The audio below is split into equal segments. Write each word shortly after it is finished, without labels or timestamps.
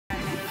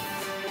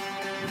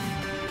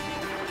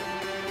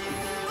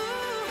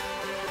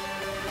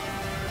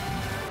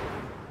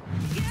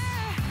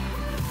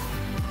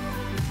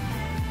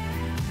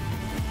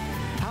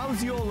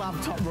How's your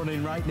laptop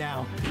running right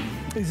now?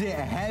 Is it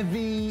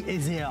heavy?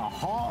 Is it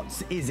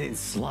hot? Is it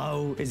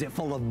slow? Is it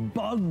full of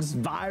bugs,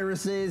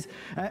 viruses?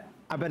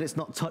 I bet it's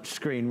not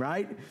touchscreen,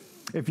 right?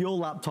 If your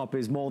laptop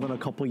is more than a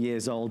couple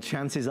years old,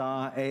 chances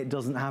are it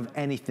doesn't have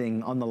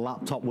anything on the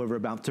laptop we're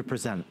about to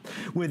present.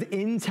 With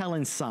Intel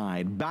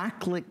inside,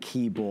 backlit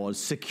keyboards,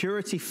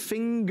 security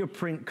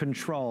fingerprint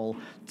control,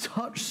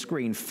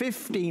 touchscreen,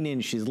 15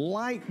 inches,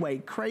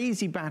 lightweight,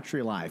 crazy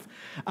battery life.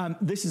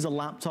 This is a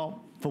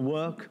laptop for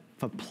work,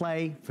 for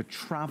play, for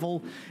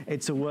travel.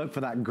 It's a work for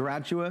that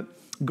graduate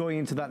going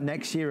into that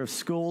next year of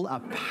school,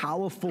 a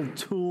powerful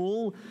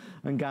tool.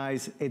 And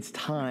guys, it's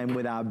time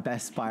with our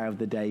best buy of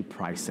the day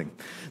pricing.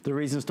 The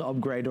reasons to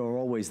upgrade are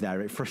always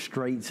there. It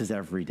frustrates us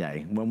every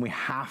day when we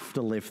have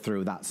to live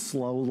through that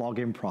slow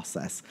login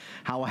process,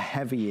 how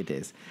heavy it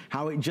is,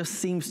 how it just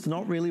seems to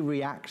not really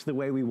react the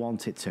way we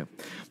want it to.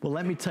 Well,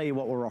 let me tell you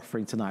what we're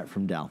offering tonight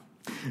from Dell.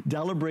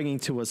 Dell are bringing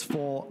to us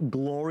 4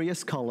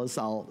 glorious colors.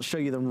 I'll show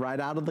you them right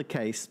out of the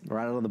case,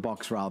 right out of the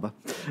box rather,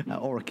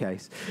 or a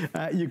case.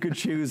 You could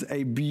choose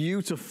a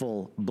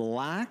beautiful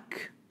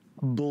black,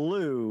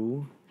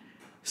 blue,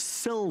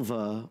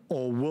 silver,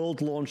 or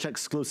world launch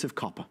exclusive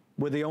copper.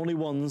 We're the only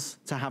ones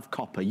to have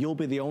copper. You'll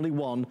be the only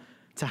one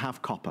to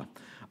have copper.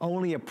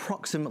 Only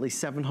approximately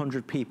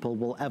 700 people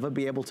will ever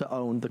be able to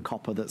own the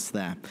copper that's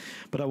there.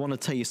 But I want to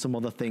tell you some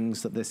other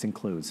things that this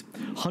includes.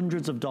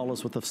 Hundreds of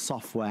dollars worth of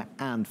software,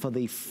 and for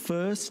the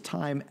first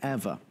time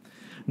ever,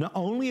 not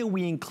only are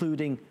we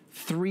including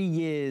 3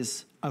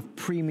 years of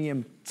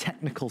premium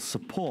technical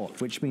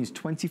support, which means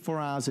 24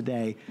 hours a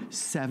day,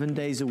 7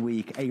 days a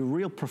week, a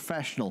real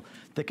professional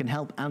that can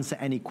help answer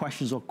any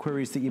questions or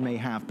queries that you may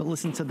have. But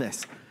listen to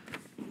this.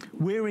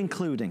 We're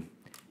including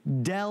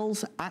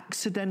Dell's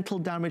accidental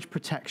damage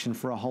protection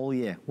for a whole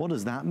year. What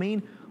does that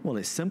mean? Well,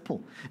 it's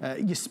simple.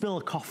 You spill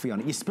a coffee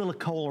on it, you spill a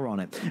cola on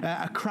it,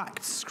 a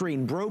cracked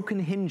screen, broken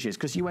hinges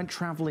because you went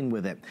traveling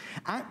with it,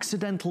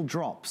 accidental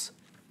drops,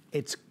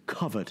 it's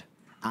covered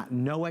at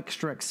no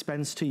extra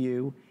expense to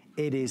you.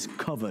 It is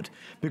covered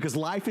because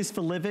life is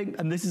for living,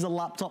 and this is a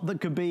laptop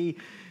that could be,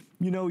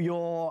 you know,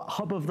 your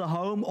hub of the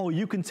home, or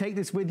you can take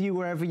this with you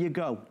wherever you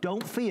go.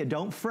 Don't fear,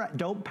 don't fret,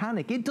 don't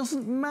panic. It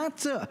doesn't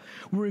matter.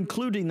 We're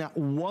including that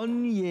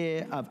 1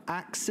 year of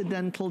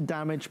accidental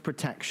damage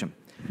protection.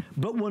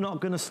 But we're not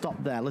gonna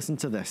stop there. Listen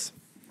to this.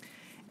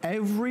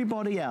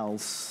 Everybody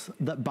else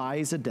that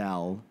buys a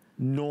Dell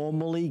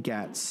normally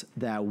gets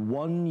their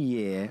 1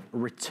 year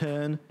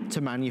return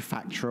to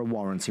manufacturer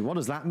warranty. What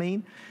does that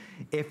mean?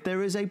 If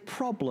there is a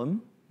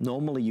problem,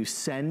 normally you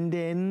send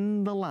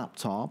in the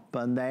laptop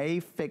and they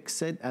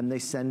fix it and they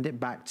send it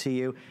back to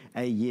you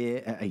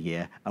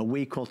a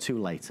week or 2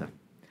 later.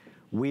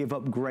 We have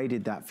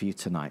upgraded that for you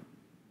tonight.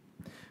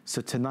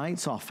 So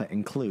tonight's offer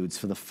includes,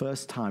 for the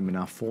first time in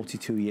our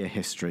 42-year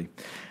history,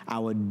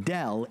 our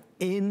Dell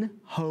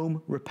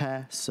in-home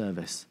repair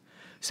service.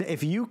 So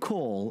if you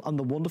call and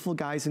the wonderful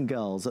guys and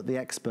girls at the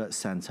Expert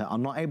Center are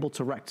not able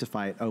to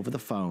rectify it over the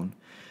phone,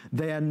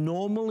 they are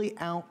normally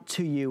out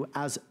to you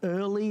as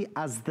early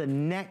as the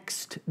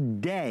next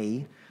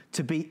day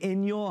to be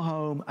in your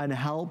home and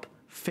help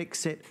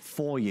fix it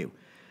for you.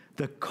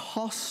 The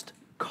cost,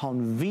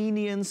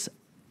 convenience,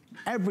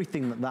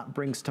 everything that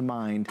brings to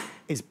mind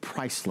is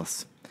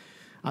priceless.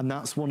 And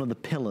that's one of the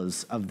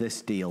pillars of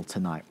this deal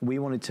tonight. We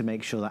wanted to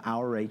make sure that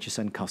our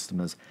HSN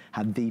customers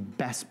had the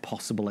best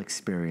possible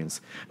experience.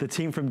 The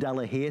team from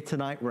Dell are here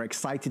tonight. We're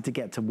excited to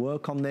get to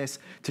work on this,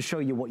 to show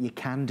you what you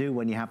can do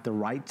when you have the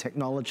right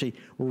technology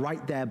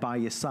right there by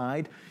your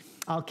side.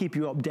 I'll keep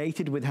you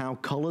updated with how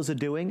colors are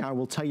doing. I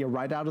will tell you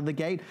right out of the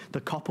gate,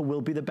 the copper will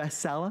be the best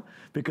seller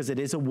because it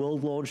is a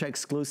world launch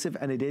exclusive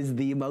and it is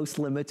the most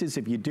limited. So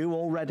if you do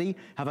already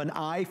have an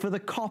eye for the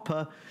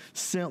copper,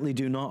 certainly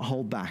do not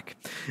hold back.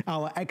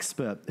 Our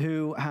expert,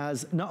 who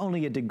has not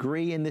only a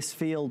degree in this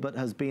field, but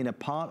has been a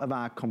part of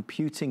our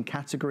computing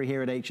category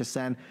here at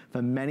HSN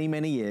for many,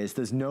 many years.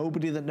 There's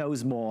nobody that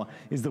knows more,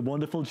 is the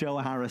wonderful Joe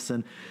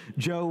Harrison.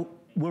 Joe,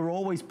 we're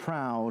always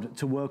proud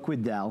to work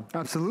with Dell.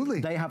 Absolutely.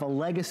 They have a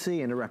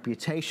legacy and a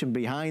reputation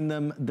behind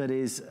them that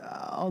is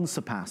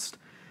unsurpassed.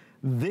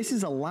 This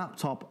is a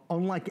laptop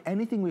unlike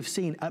anything we've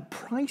seen at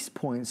price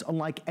points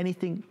unlike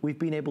anything we've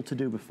been able to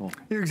do before.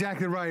 You're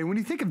exactly right. When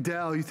you think of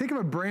Dell, you think of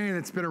a brand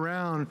that's been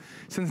around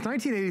since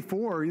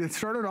 1984. It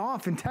started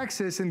off in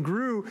Texas and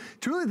grew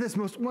to really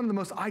one of the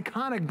most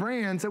iconic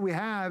brands that we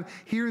have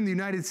here in the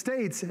United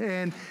States.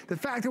 And the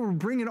fact that we're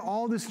bringing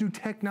all this new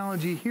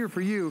technology here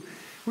for you,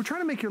 we're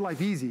trying to make your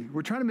life easy.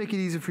 We're trying to make it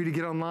easy for you to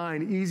get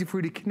online, easy for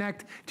you to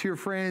connect to your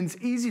friends,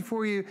 easy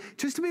for you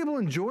just to be able to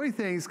enjoy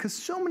things, because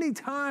so many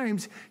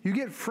times you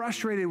get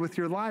frustrated with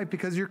your life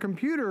because your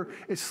computer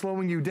is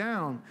slowing you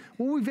down.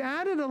 Well, we've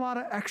added a lot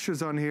of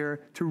extras on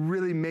here to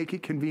really make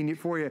it convenient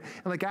for you.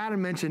 And like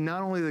Adam mentioned,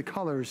 not only the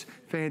colors,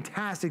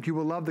 fantastic, you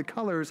will love the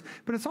colors,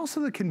 but it's also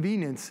the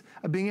convenience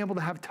of being able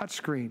to have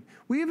touchscreen.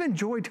 We have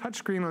enjoyed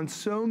touchscreen on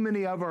so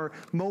many of our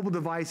mobile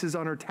devices,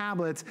 on our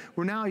tablets.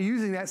 We're now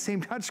using that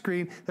same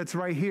touchscreen that's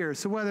right here.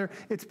 So whether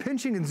it's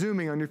pinching and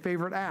zooming on your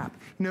favorite app,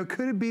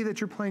 could it be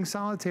that you're playing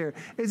solitaire?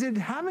 Is it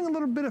having a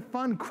little bit of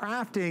fun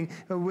crafting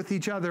with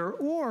each other,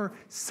 or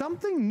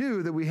something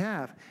new that we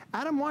have?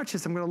 Adam, watch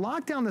this. I'm going to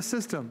lock down the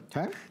system.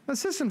 Okay. The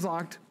system's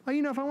locked.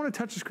 If I want to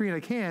touch the screen, I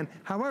can.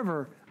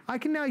 However, I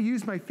can now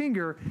use my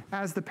finger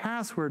as the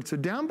password. So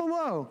down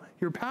below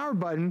your power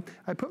button,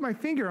 I put my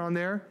finger on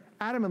there.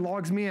 Adam, it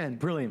logs me in.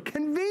 Brilliant.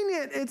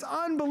 Convenient. It's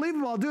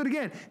unbelievable. I'll do it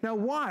again. Now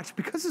watch,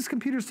 because this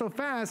computer's so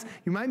fast,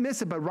 you might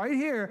miss it, but right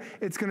here,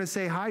 it's going to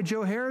say, hi,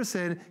 Joe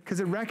Harrison, because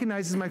it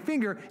recognizes my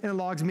finger and it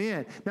logs me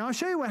in. Now I'll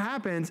show you what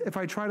happens if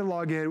I try to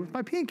log in with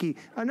my pinky.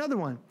 Another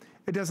one.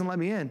 It doesn't let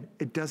me in.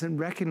 It doesn't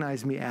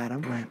recognize me,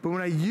 Adam. Right. But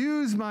when I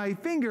use my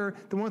finger,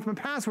 the one with my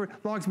password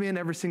logs me in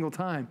every single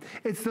time.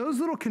 It's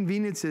those little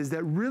conveniences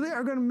that really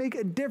are going to make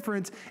a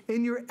difference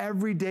in your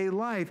everyday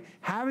life,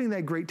 having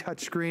that great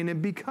touch screen.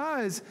 And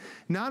because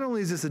not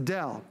only is this a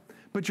Dell,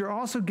 but you're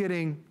also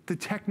getting the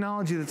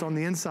technology that's on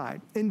the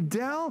inside. And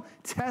Dell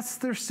tests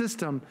their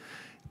system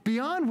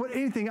beyond what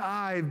anything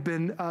I've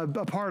been a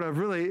part of,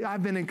 really.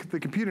 I've been in the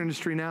computer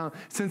industry now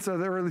since the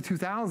early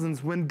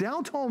 2000s. When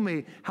Dell told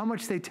me how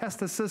much they test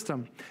the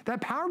system,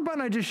 that power button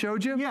I just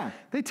showed you,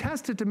 they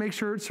test it to make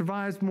sure it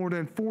survives more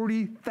than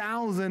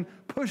 40,000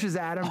 pushes,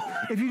 Adam.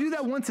 If you do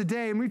that once a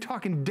day, and we're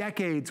talking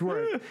decades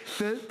worth,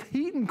 the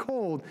heat and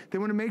cold, they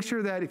want to make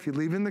sure that if you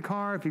leave in the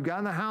car, if you've got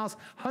in the house,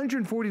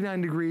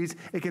 149 degrees,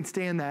 it can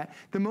stand that.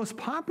 The most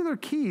popular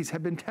keys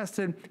have been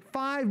tested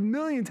 5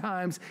 million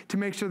times to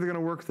make sure they're going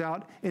to work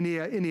without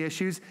any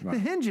issues. Right. The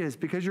hinges,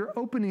 because you're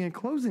opening and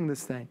closing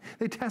this thing,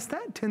 they test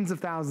that tens of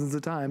thousands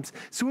of times.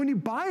 So when you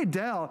buy a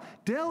Dell,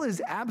 Dell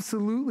is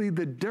absolutely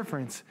the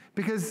difference,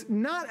 because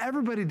not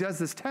everybody does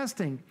this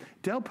testing.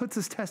 Dell puts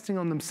this testing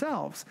on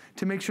themselves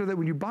to make sure that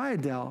when you buy a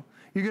Dell,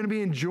 you're going to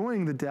be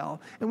enjoying the Dell.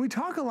 And we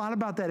talk a lot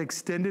about that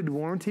extended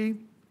warranty.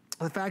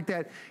 The fact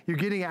that you're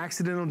getting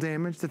accidental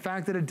damage, the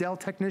fact that a Dell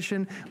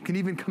technician can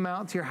even come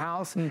out to your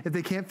house if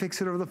they can't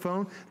fix it over the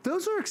phone.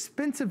 Those are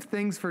expensive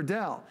things for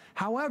Dell.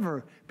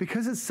 However,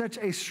 because it's such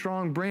a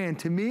strong brand,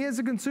 to me as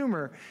a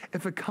consumer,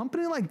 if a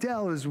company like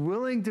Dell is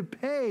willing to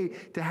pay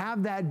to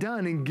have that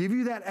done and give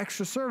you that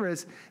extra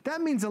service, that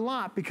means a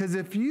lot, because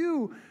if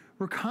you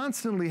were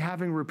constantly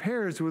having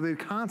repairs where they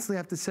constantly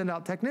have to send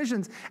out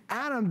technicians,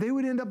 Adam, they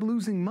would end up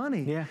losing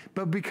money. Yeah.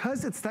 But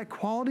because it's that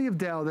quality of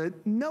Dell that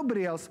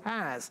nobody else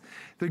has,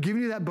 they're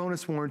giving you that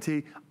bonus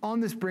warranty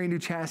on this brand new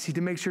chassis to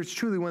make sure it's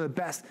truly one of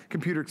the best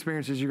computer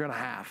experiences you're gonna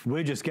have.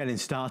 We're just getting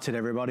started,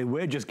 everybody.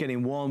 We're just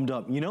getting warmed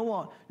up. You know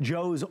what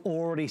Joe's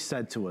already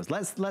said to us?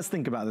 Let's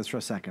think about this for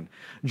a second.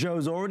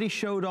 Joe's already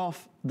showed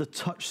off the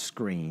touch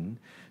screen,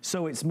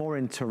 so it's more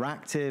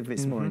interactive,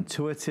 it's more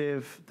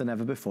intuitive than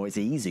ever before. It's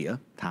easier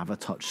to have a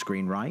touch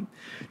screen, right?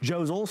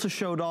 Joe's also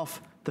showed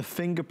off the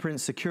fingerprint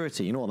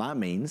security. You know what that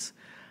means?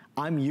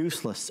 I'm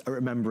useless at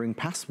remembering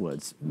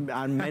passwords,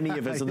 and many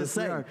of us are the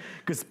same,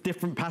 because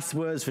different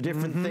passwords for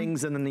different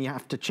things, and then you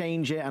have to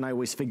change it, and I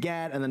always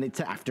forget, and then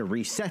I have to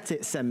reset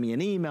it, send me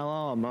an email.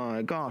 Oh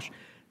my gosh,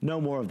 no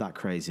more of that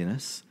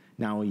craziness.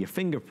 Now your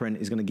fingerprint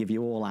is going to give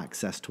you all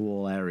access to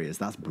all areas.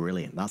 That's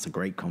brilliant. That's a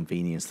great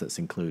convenience that's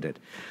included.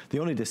 The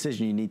only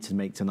decision you need to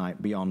make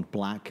tonight beyond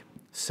black,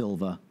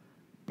 silver,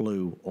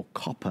 blue, or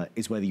copper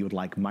is whether you would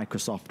like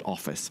Microsoft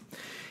Office.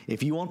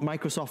 If you want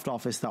Microsoft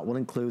Office, that will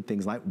include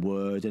things like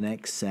Word and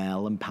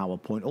Excel and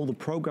PowerPoint, all the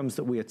programs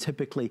that we are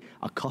typically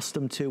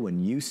accustomed to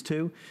and used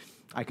to.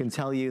 I can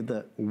tell you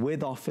that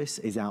with Office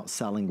is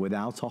outselling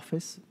without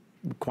Office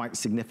quite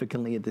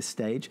significantly at this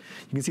stage.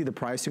 You can see the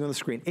pricing on the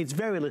screen. It's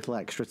very little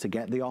extra to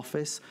get the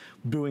Office,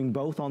 doing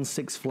both on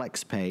 6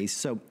 flex pays.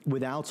 So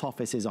without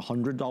Office is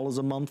 $100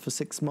 a month for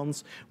 6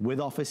 months. With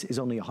Office is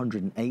only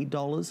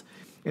 $108.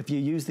 If you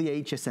use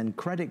the HSN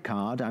credit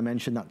card, I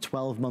mentioned that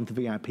 12-month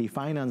VIP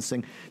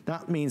financing,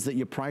 that means that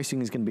your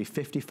pricing is going to be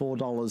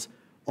 $54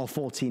 or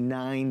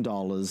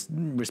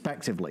 $49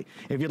 respectively.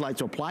 If you'd like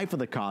to apply for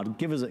the card,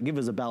 give us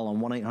a bell on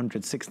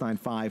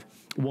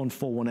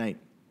 1-800-695-1418.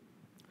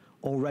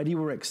 Already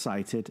we're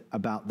excited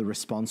about the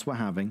response we're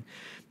having.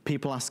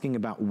 People asking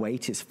about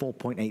weight. It's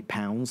 4.8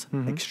 pounds,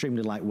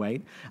 extremely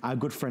lightweight. Our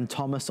good friend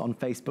Thomas on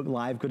Facebook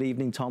Live. Good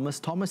evening,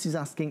 Thomas. Thomas is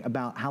asking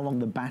about how long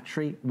the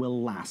battery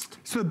will last.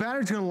 So the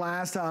battery's gonna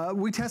last,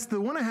 we tested the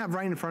one I have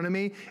right in front of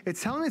me.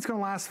 It's telling me it's gonna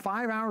last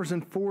 5 hours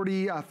and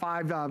 5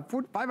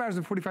 hours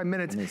and 45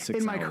 minutes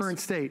in my current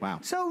state. Wow.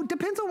 So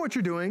depends on what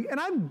you're doing, and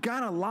I've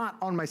got a lot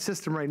on my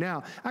system right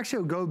now. Actually,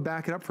 I'll go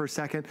back it up for a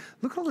second.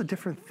 Look at all the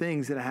different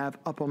things that I have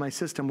up on my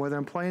system, whether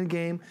I'm playing a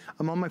game,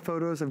 I'm on my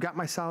photos, I've got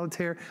my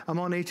solitaire, I'm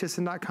on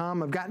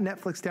HSN.com, I've got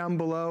Netflix down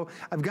below,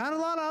 I've got a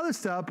lot of other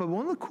stuff, but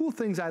one of the cool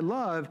things I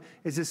love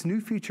is this new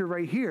feature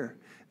right here.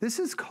 This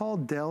is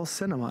called Dell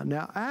Cinema.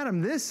 Now,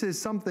 Adam, this is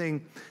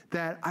something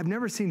that I've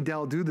never seen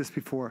Dell do this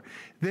before.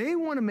 They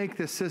want to make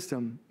this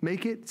system,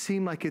 make it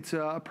seem like it's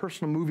a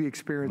personal movie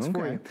experience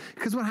for you.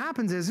 Because what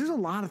happens is there's a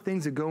lot of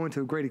things that go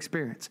into a great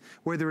experience,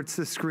 whether it's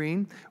the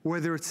screen,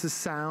 whether it's the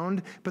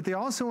sound, but they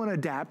also want to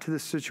adapt to the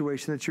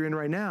situation that you're in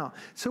right now.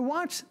 So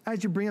watch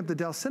as you bring up the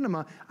Dell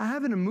Cinema. I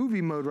have it in a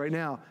movie mode right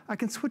now. I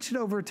can switch it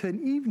over to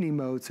an evening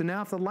mode. So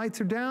now if the lights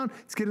are down,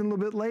 it's getting a little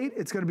bit late,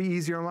 it's going to be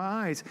easier on my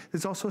eyes.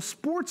 There's also a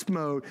sports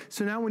mode.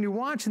 So now when you're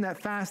watching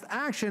that fast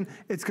action,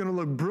 it's going to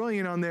look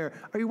brilliant on there.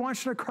 Are you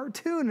watching a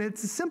cartoon?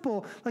 It's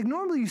simple. Like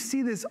normally you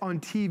see this on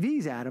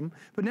TVs, Adam,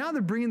 but now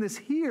they're bringing this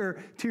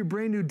here to your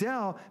brand new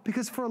Dell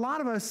because for a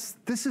lot of us,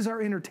 this is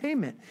our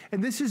entertainment.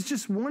 And this is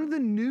just one of the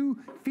new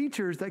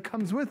features that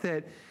comes with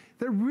it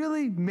that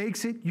really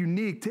makes it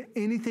unique to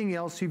anything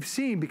else you've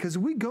seen, because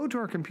we go to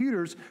our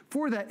computers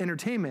for that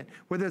entertainment,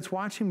 whether it's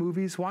watching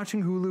movies,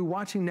 watching Hulu,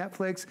 watching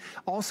Netflix.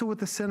 Also with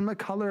the cinema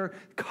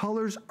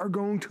colors are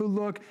going to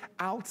look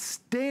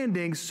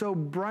outstanding, so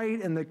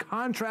bright, and the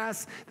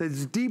contrast,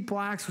 those deep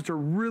blacks, which are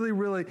really,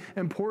 really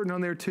important on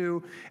there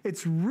too.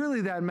 It's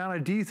really that amount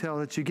of detail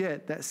that you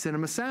get, that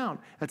cinema sound.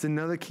 That's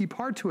another key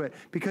part to it,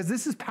 because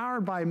this is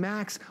powered by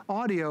Max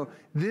Audio.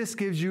 This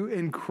gives you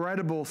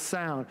incredible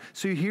sound.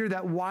 So you hear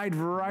that wide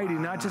variety,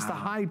 not just the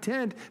high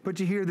tent, but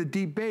you hear the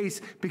deep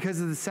bass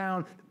because of the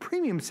sound, the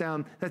premium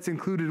sound that's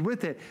included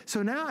with it.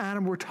 So now,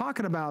 Adam, we're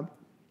talking about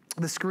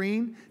the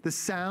screen, the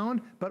sound,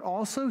 but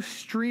also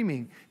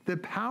streaming. The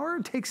power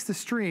it takes to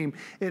stream,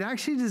 it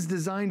actually is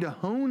designed to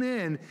hone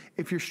in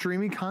if you're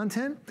streaming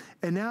content,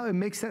 and now it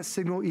makes that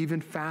signal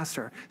even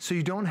faster. So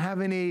you don't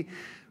have any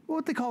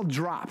what they call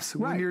drops.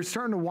 When you're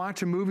starting to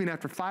watch a movie and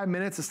after 5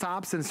 minutes it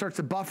stops and it starts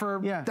to buffer,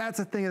 that's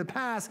a thing of the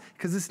past,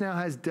 because this now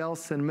has Dell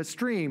Cinema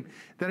Stream.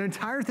 That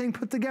entire thing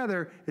put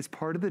together is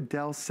part of the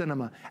Dell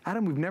Cinema.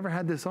 Adam, we've never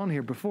had this on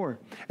here before.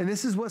 And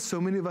this is what so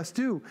many of us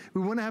do.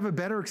 We want to have a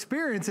better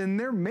experience, and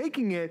they're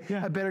making it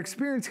a better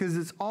experience because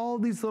it's all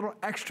these little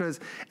extras.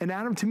 And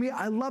Adam, to me,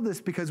 I love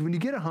this because when you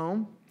get it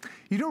home,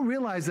 you don't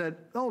realize that,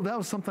 oh, that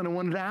was something I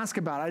wanted to ask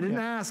about. I didn't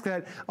ask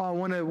that, oh, I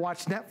want to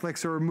watch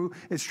Netflix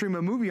or stream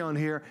a movie on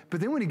here. But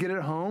then when you get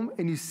it home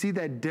and you see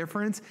that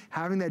difference,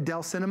 having that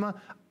Dell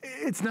Cinema,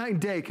 it's night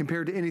and day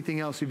compared to anything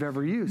else you've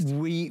ever used.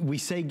 We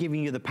say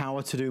giving you the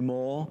power to do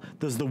more.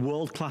 There's the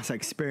world-class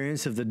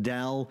experience of the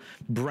Dell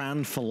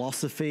brand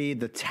philosophy,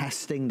 the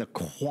testing, the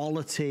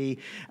quality,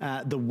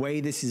 the way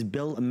this is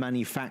built and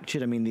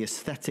manufactured. I mean, the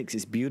aesthetics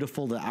is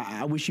beautiful.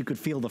 I wish you could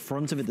feel the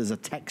front of it. There's a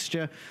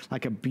texture,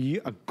 like a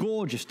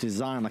gorgeous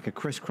design, like a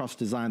crisscross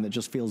design that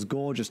just feels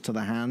gorgeous to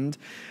the hand.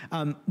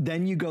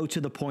 Then you go to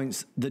the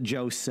points that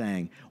Joe's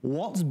saying.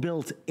 What's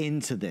built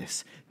into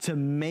this to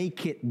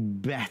make it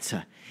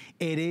better?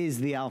 It is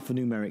the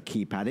alphanumeric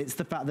keypad. It's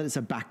the fact that it's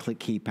a backlit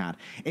keypad.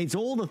 It's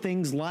all the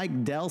things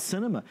like Dell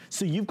Cinema.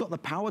 So you've got the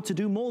power to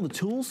do more, the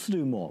tools to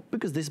do more,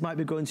 because this might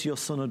be going to your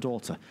son or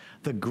daughter,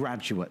 the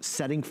graduate,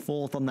 setting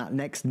forth on that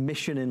next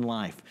mission in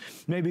life.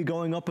 Maybe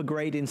going up a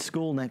grade in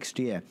school next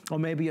year, or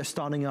maybe you're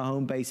starting a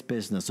home-based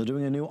business or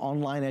doing a new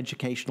online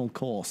educational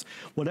course.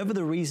 Whatever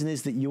the reason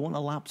is that you want a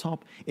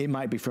laptop, it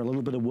might be for a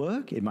little bit of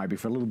work, it might be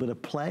for a little bit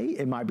of play,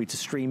 it might be to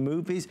stream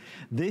movies.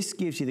 This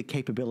gives you the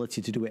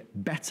capability to do it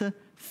better,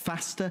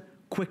 faster,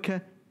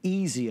 quicker,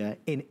 easier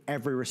in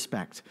every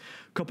respect.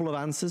 A couple of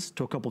answers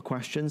to a couple of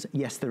questions.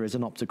 Yes, there is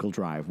an optical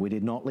drive. We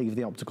did not leave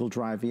the optical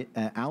drive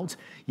out.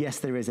 Yes,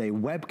 there is a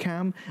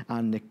webcam,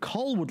 and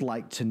Nicole would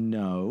like to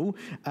know,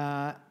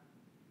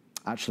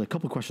 actually a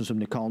couple of questions from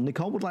Nicole.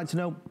 Nicole would like to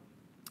know,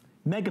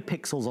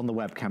 megapixels on the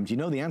webcam. Do you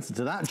know the answer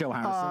to that, Joe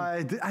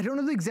Harrison? I don't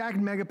know the exact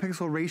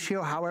megapixel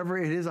ratio. However,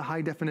 it is a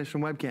high definition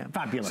webcam.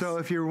 Fabulous. So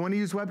if you want to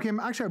use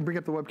webcam, actually I'll bring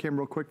up the webcam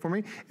real quick for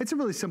me. It's a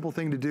really simple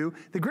thing to do.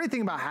 The great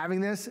thing about having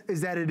this is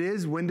that it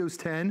is Windows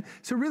 10.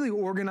 So it really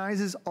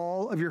organizes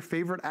all of your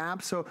favorite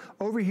apps. So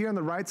over here on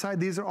the right side,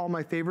 these are all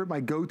my favorite,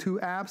 my go-to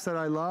apps that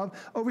I love.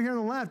 Over here on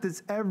the left,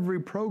 it's every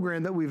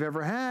program that we've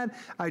ever had.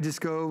 I just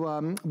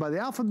go by the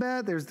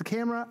alphabet. There's the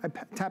camera. I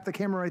tap the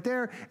camera right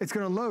there. It's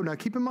going to load. Now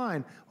keep in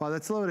mind, while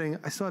that's loading,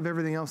 I still have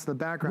everything else in the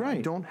background. I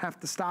don't have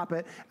to stop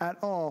it at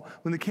all.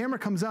 When the camera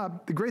comes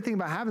up, the great thing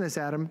about having this,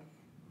 Adam,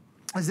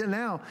 is that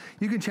now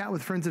you can chat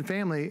with friends and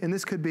family, and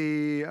this could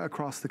be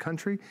across the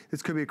country,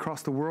 this could be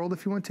across the world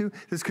if you want to,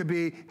 this could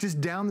be just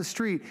down the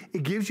street.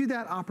 It gives you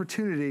that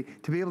opportunity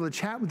to be able to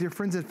chat with your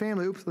friends and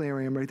family. Oops, there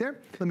I am right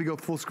there. Let me go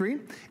full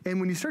screen. And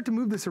when you start to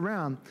move this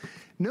around,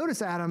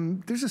 notice,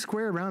 Adam, there's a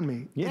square around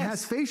me. It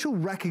has facial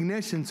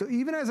recognition, so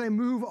even as I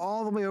move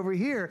all the way over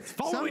here,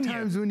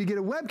 sometimes when you get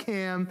a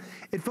webcam,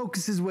 it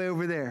focuses way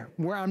over there,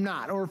 where I'm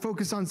not, or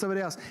focus on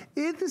somebody else.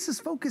 If this is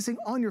focusing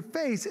on your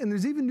face, and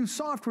there's even new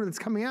software that's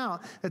coming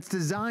out that's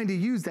designed to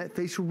use that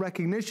facial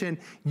recognition,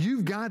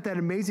 you've got that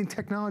amazing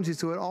technology,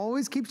 so it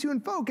always keeps you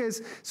in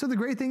focus. So the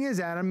great thing is,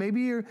 Adam,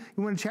 maybe you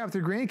want to chat with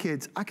your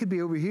grandkids. I could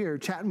be over here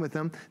chatting with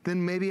them,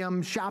 then maybe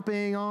I'm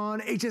shopping on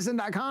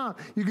HSN.com.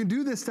 You can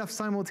do this stuff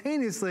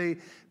simultaneously,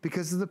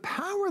 because of the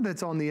power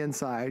that's on the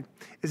inside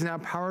is now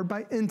powered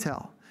by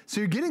Intel. So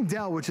you're getting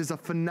Dell, which is a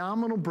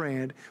phenomenal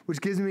brand, which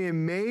gives me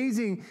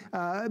amazing,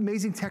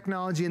 amazing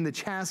technology in the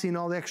chassis and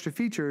all the extra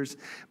features.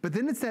 But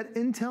then it's that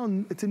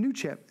Intel, it's a new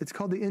chip. It's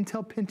called the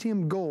Intel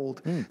Pentium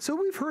Gold. So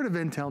we've heard of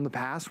Intel in the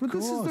past, but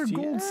this is their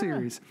Gold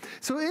series.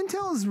 So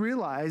Intel has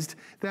realized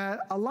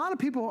that a lot of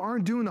people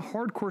aren't doing the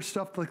hardcore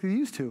stuff like they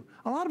used to.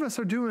 A lot of us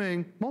are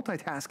doing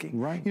multitasking.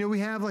 Right. You know, we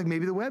have like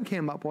maybe the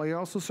webcam up while you're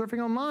also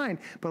surfing online,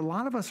 but a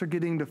lot of us are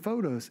getting into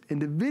photos,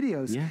 into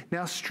videos.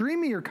 Now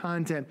streaming your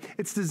content,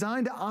 it's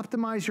designed to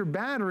optimize your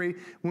battery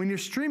when you're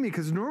streaming,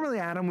 because normally,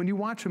 Adam, when you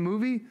watch a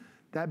movie,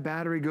 that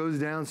battery goes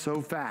down so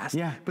fast.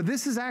 But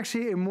this is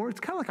actually it's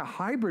kind of like a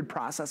hybrid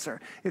processor.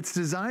 It's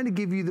designed to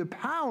give you the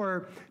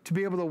power to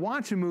be able to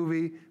watch a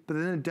movie, but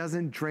then it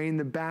doesn't drain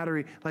the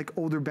battery like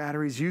older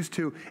batteries used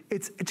to.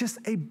 It's just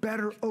a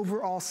better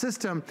overall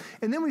system.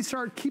 And then we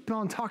keep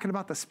on talking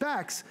about the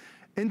specs.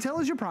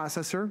 Intel is your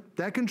processor.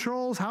 That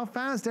controls how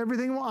fast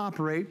everything will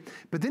operate.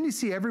 But then you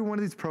see every one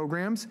of these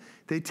programs,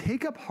 they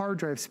take up hard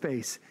drive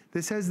space.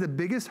 This has the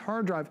biggest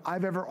hard drive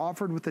I've ever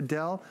offered with the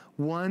Dell,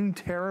 1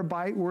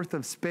 terabyte worth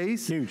of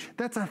space. Huge.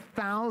 That's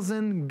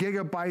 1,000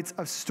 gigabytes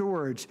of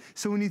storage.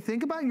 So when you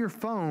think about your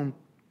phone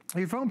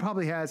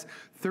probably has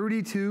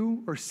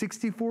 32 or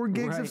 64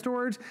 gigs of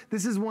storage.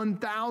 This is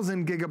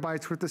 1,000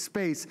 gigabytes worth of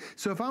space.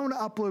 So if I want to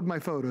upload my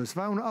photos, if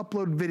I want to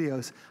upload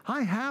videos,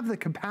 I have the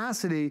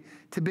capacity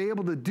to be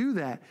able to do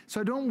that. So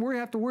I don't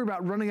have to worry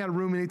about running out of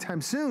room anytime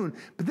soon.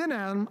 But then,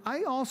 Adam,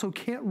 I also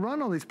can't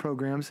run all these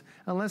programs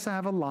unless I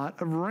have a lot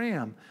of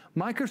RAM.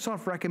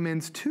 Microsoft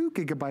recommends 2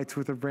 gigabytes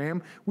worth of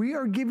RAM. We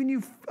are giving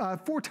you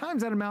 4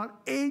 times that amount,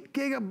 8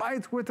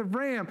 gigabytes worth of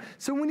RAM.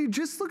 So when you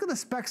just look at the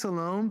specs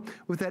alone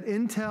with that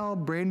Intel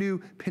brand new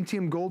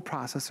Pentium Gold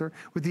processor,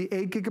 with the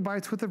 8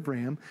 gigabytes worth of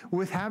RAM,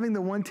 with having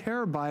the 1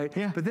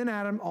 terabyte, but then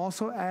Adam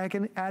also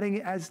adding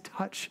it as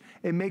touch,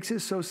 it makes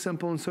it so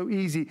simple and so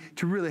easy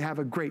to really have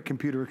a great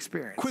computer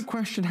experience. Quick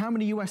question, how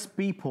many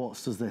USB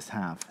ports does this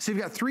have? So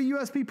you've got 3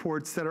 USB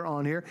ports that are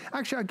on here.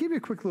 Actually, I'll give you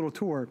a quick little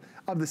tour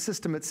of the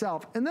system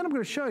itself, and then I'm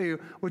going to show you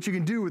what you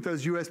can do with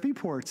those USB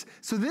ports.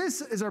 So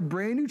this is our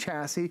brand new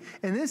chassis,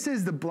 and this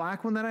is the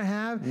black one that I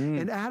have,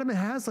 and Adam, it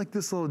has like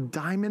this little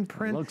diamond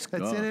print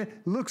that's in it.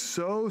 Looks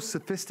so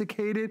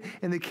sophisticated,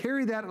 and they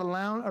carry that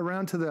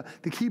around to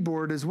the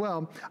keyboard as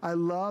well. I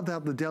love how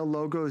the Dell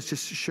logo is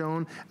just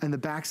shown on the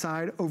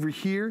backside. Over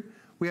here,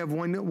 we have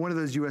one of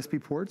those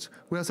USB ports.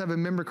 We also have a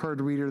memory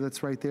card reader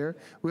that's right there.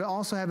 We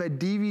also have a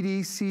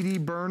DVD CD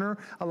burner.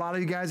 A lot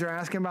of you guys are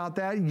asking about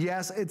that.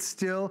 Yes, it's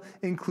still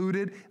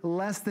included.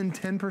 Less than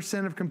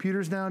 10% of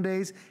computers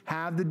nowadays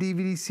have the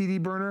DVD CD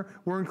burner.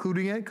 We're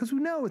including it because we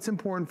know it's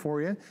important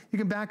for you. You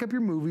can back up your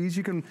movies.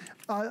 You can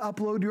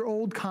upload your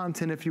old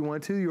content if you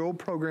want to, your old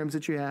programs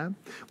that you have.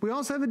 We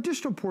also have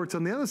additional ports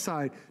on the other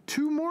side,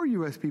 2 more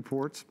USB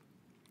ports.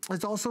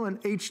 There's also an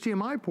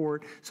HDMI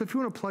port, so if you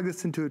want to plug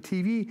this into a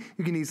TV,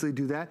 you can easily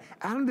do that.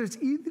 Adam, there's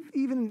even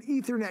an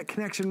Ethernet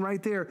connection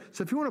right there,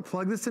 so if you want to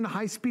plug this into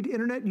high-speed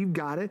internet, you've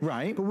got it.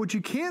 Right. But what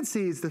you can't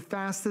see is the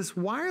fastest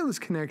wireless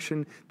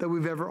connection that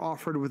we've ever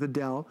offered with a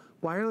Dell.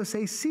 Wireless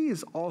AC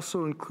is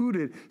also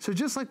included. So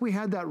just like we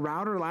had that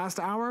router last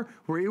hour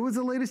where it was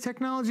the latest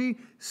technology,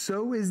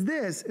 so is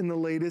this in the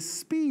latest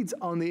speeds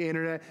on the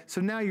internet.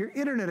 So now your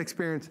internet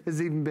experience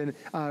has even been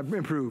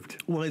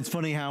improved. Well, it's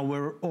funny how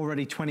we're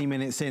already 20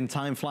 minutes in.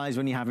 Time flies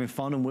when you're having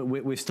fun, and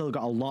we've still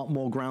got a lot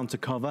more ground to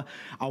cover.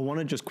 I want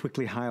to just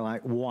quickly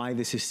highlight why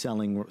this is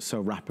selling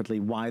so rapidly,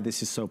 why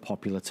this is so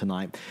popular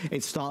tonight.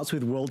 It starts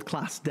with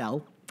world-class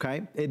Dell.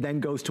 Okay, it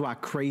then goes to our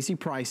crazy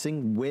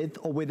pricing with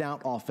or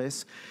without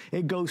Office.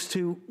 It goes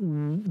to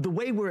the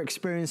way we're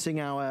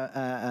experiencing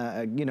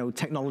our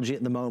technology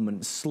at the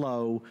moment: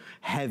 slow,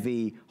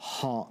 heavy,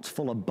 hot,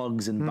 full of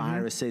bugs and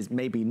viruses,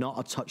 maybe not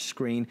a touch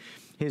screen.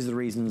 Here's the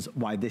reasons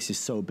why this is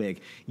so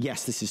big.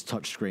 Yes, this is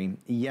touchscreen.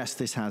 Yes,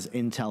 this has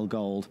Intel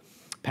Gold,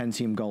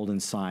 Pentium Gold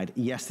inside.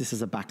 Yes, this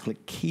is a backlit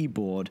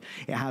keyboard.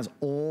 It has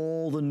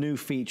all the new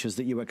features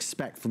that you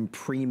expect from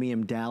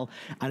premium Dell,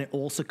 and it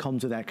also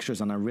comes with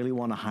extras, and I really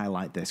want to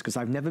highlight this because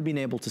I've never been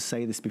able to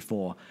say this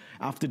before.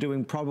 After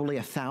doing probably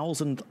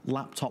 1,000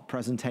 laptop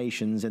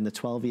presentations in the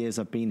 12 years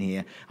I've been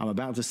here, I'm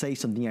about to say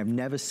something I've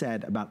never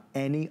said about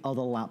any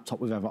other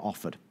laptop we've ever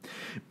offered.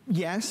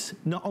 Yes,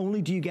 not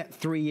only do you get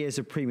 3 years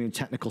of premium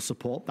technical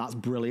support, that's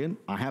brilliant.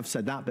 I have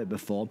said that bit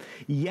before.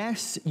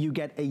 Yes, you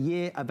get a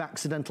year of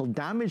accidental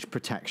damage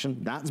protection.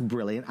 That's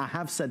brilliant. I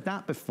have said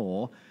that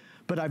before,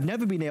 but I've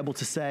never been able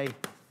to say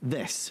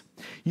this.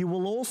 You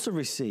will also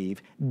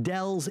receive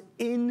Dell's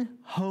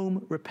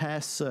in-home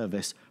repair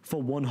service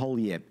for 1 whole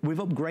year. We've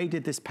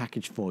upgraded this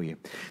package for you.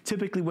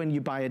 Typically when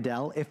you buy a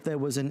Dell, if there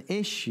was an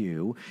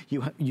issue,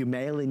 you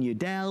mail in your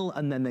Dell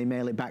and then they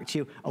mail it back to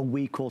you a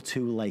week or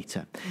 2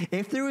 later.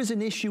 If there is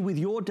an issue with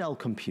your Dell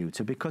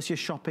computer because you're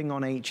shopping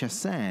on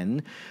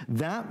HSN,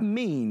 that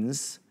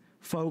means,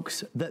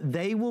 folks, that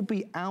they will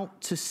be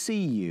out to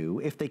see you.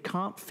 If they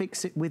can't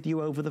fix it with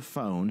you over the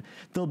phone,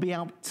 they'll be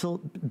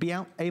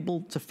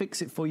able to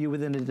fix it for you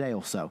within a day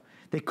or so.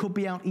 They could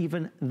be out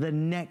even the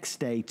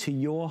next day to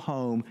your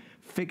home,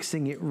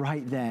 fixing it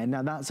right there.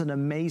 Now that's an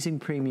amazing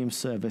premium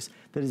service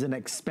that is an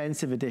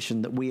expensive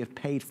addition that we have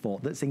paid for,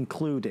 that's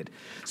included.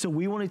 So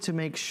we wanted to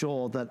make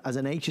sure that as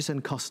an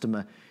HSN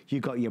customer, you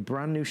got your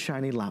brand new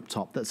shiny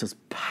laptop that's as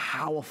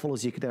powerful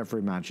as you could ever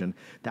imagine,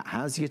 that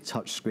has your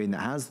touch screen,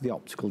 that has the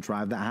optical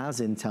drive, that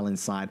has Intel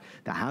inside,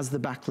 that has the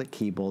backlit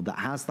keyboard, that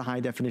has the high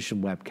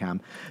definition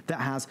webcam,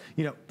 that has,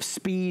 you know,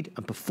 speed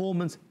and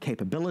performance,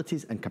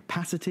 capabilities and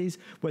capacities,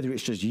 whether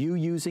it's just you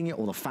using it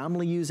or the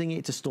family using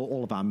it to store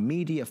all of our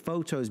media,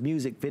 photos,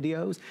 music,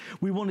 videos.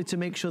 We wanted to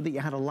make sure that you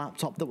had a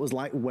laptop that was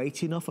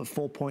lightweight enough at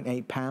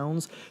 4.8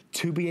 pounds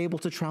to be able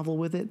to travel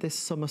with it this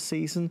summer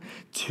season,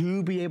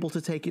 to be able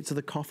to take it to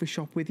the coffee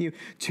shop with you,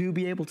 to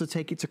be able to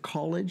take it to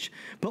college,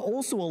 but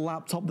also a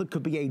laptop that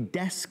could be a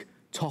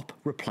desktop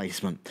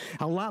replacement.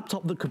 A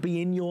laptop that could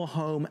be in your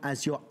home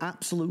as your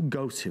absolute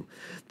go-to.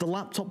 The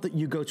laptop that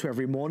you go to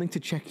every morning to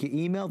check your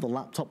email, the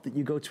laptop that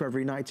you go to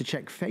every night to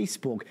check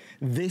Facebook.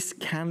 This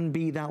can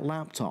be that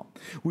laptop.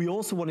 We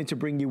also wanted to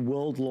bring you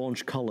world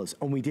launch colors,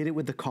 and we did it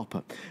with the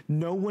copper.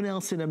 No one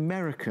else in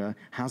America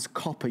has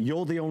copper.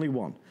 You're the only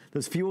one.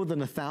 There's fewer than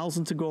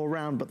 1,000 to go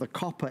around, but the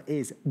copper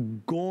is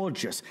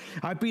gorgeous.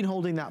 I've been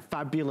holding that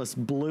fabulous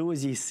blue,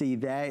 as you see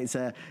there. It's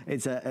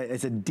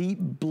a deep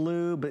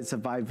blue, but it's a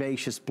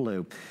vivacious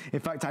blue.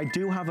 In fact, I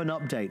do have an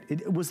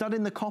update. Was that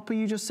in the copper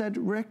you just said,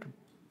 Rick?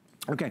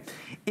 Okay,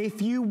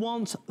 if you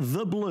want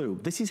the blue,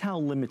 this is how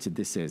limited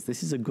this is.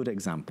 This is a good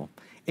example.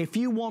 If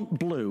you want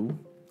blue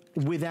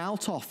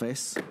without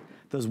Office,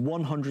 there's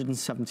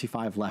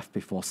 175 left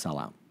before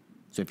sellout.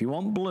 So if you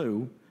want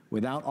blue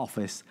without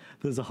Office,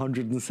 there's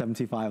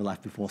 175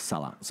 left before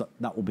sellout. So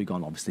that will be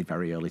gone obviously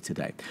very early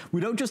today.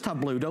 We don't just have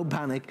blue, don't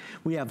panic.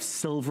 We have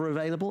silver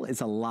available.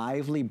 It's a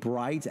lively,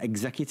 bright,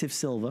 executive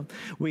silver.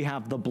 We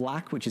have the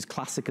black, which is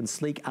classic and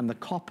sleek, and the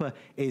copper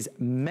is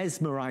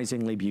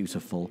mesmerizingly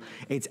beautiful.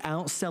 It's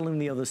outselling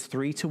the others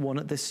 3-1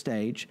 at this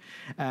stage.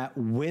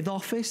 With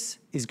Office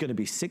is gonna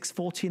be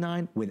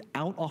 $649.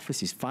 Without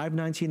Office is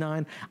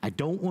 $599. I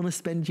don't wanna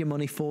spend your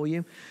money for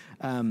you.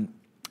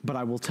 But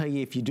I will tell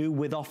you, if you do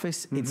with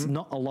Office, it's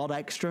not a lot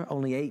extra,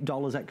 only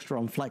 $8 extra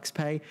on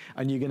FlexPay,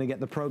 and you're gonna get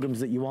the programs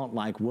that you want,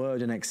 like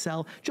Word and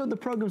Excel, the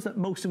programs that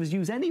most of us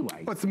use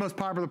anyway. What's the most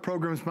popular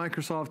programs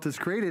Microsoft has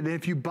created, and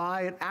if you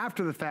buy it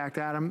after the fact,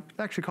 Adam, it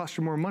actually costs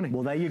you more money.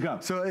 Well, there you go.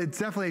 So it's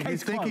definitely,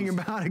 if you're thinking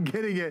about it,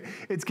 getting it,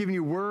 it's giving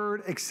you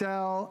Word,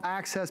 Excel,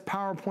 Access,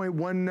 PowerPoint,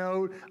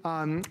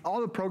 OneNote,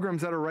 all the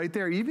programs that are right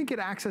there. You even get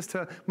access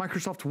to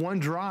Microsoft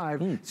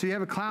OneDrive, so you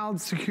have a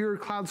cloud, secure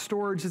cloud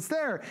storage. It's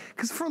there,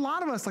 because for a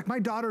lot of us, like my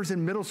daughter's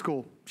in middle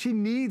school. She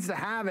needs to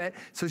have it,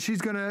 so she's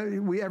gonna,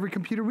 every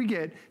computer we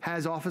get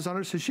has Office on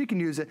it, so she can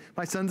use it.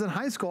 My son's in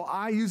high school.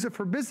 I use it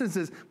for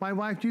businesses. My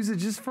wife uses it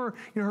just for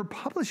her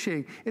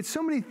publishing. It's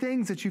so many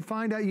things that you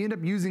find out, you end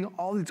up using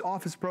all these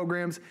Office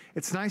programs.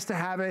 It's nice to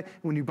have it.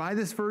 When you buy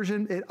this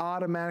version, it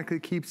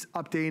automatically keeps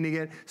updating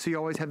it, so you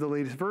always have the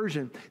latest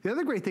version. The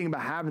other great thing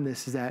about having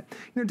this is that,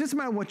 it doesn't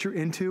matter what you're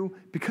into,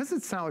 because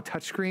it's now a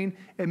touchscreen,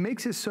 it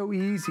makes it so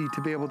easy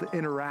to be able to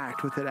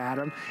interact with it,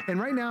 Adam. And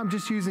right now I'm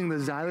just using the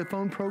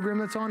xylophone program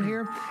that's on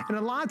here, and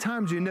a lot of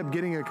times you end up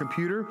getting a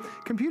computer.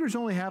 Computers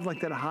only have like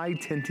that high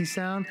tinty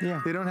sound.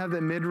 They don't have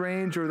that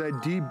mid-range or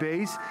that deep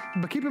bass,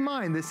 but keep in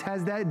mind, this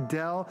has that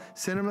Dell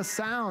Cinema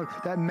sound,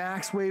 that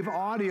max wave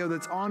audio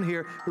that's on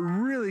here. It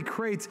really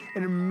creates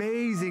an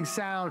amazing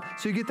sound,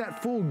 so you get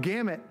that full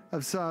gamut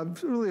of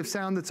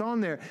sound that's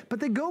on there. But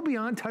they go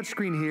beyond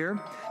touchscreen here,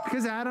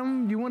 because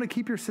Adam, you want to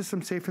keep your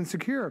system safe and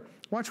secure.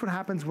 Watch what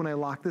happens when I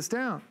lock this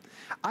down.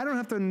 I don't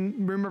have to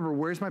remember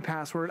where's my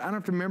password. I don't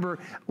have to remember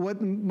what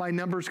my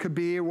numbers could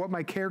be or what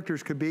my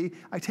characters could be.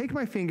 I take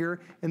my finger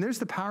and there's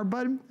the power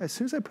button. As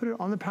soon as I put it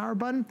on the power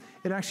button,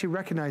 it actually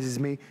recognizes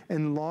me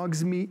and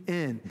logs me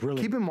in. Brilliant.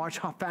 Keep in watch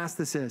how fast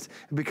this is.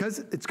 Because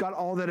it's got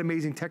all that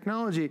amazing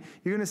technology,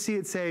 you're gonna see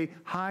it say,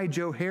 "Hi,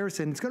 Joe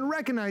Harrison." It's gonna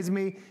recognize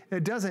me, and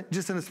it doesn't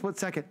just in a split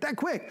second. That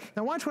quick.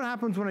 Now watch what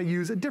happens when I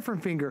use a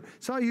different finger.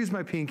 So I'll use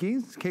my pinky,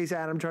 in case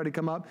Adam tried to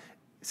come up.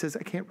 It says,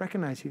 "I can't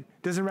recognize you."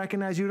 Doesn't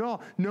recognize you at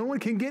all. No one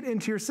can get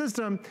into your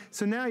system,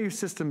 so now your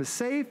system is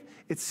safe,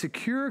 it's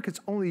secure, because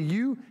only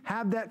you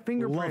have that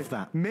fingerprint. Love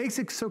that. Makes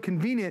it so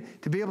convenient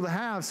to be able to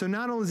have, so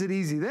not only is it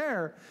easy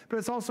there, but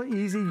it's also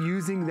easy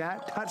using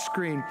that touch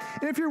screen.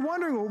 And if you're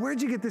wondering, well,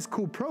 where'd you get this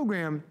cool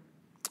program?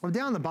 Well,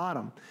 down the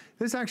bottom,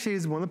 this actually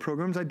is one of the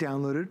programs I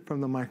downloaded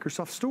from the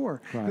Microsoft Store.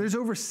 Right. There's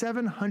over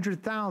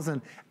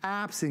 700,000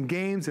 apps and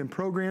games and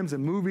programs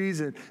and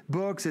movies and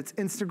books. It's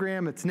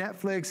Instagram, it's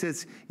Netflix,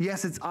 it's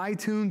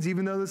iTunes.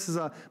 Even though this is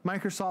a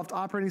Microsoft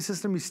operating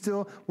system, it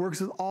still works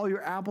with all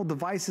your Apple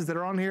devices that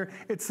are on here.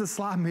 It's the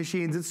slot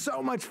machines. It's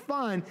so much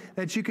fun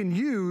that you can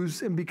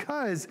use, and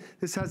because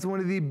this has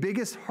one of the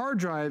biggest hard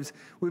drives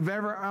we've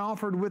ever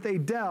offered with a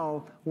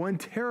Dell, 1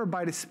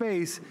 terabyte of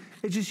space,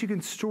 it's just you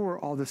can store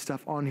all this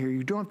stuff on on here.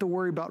 You don't have to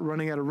worry about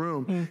running out of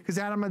room. Because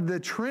Adam, the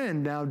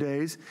trend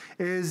nowadays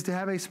is to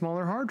have a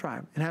smaller hard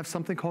drive and have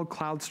something called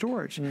cloud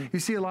storage. You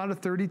see a lot of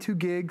 32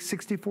 gig,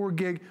 64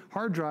 gig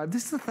hard drive.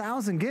 This is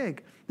 1,000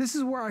 gig. This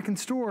is where I can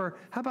store,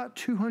 how about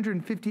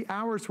 250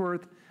 hours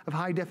worth of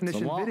high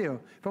definition video.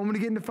 If I want to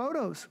get into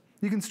photos,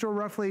 you can store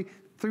roughly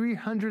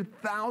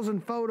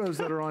 300,000 photos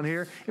that are on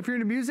here. If you're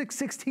into music,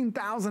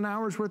 16,000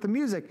 hours worth of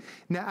music.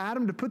 Now,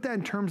 Adam, to put that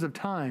in terms of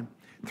time,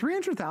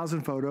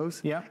 300,000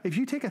 photos. Yeah. If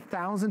you take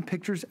 1,000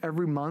 pictures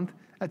every month,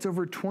 that's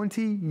over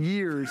 20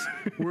 years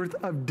worth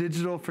of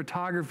digital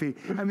photography.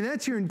 I mean,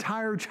 that's your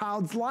entire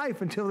child's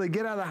life until they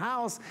get out of the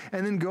house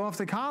and then go off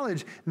to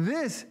college.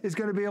 This is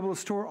going to be able to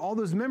store all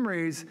those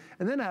memories.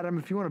 And then, Adam,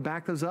 if you want to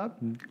back those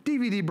up,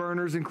 DVD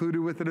burners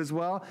included with it as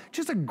well.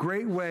 Just a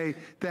great way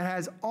that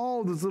has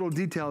all those little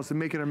details to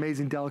make it an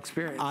amazing Dell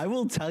experience. I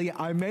will tell you,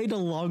 I made a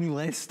long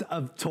list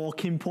of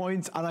talking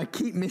points and I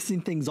keep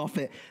missing things off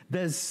it.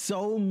 There's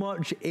so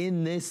much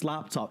in this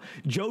laptop.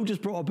 Joe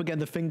just brought up again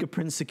the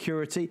fingerprint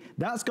security.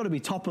 That's got to be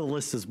top of the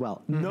list as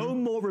well. No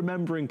more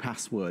remembering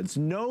passwords.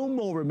 No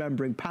more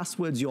remembering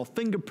passwords. Your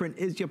fingerprint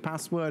is your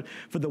password.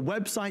 For the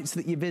websites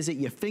that you visit,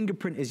 your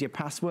fingerprint is your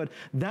password.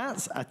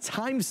 That's a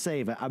time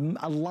saver,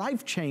 a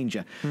life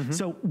changer.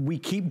 So we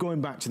keep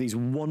going back to these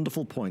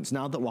wonderful points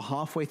now that we're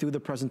halfway through the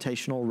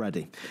presentation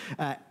already.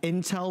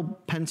 Intel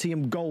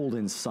Pentium Gold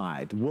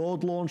inside,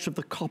 world launch of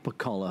the copper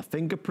color,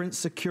 fingerprint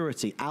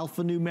security,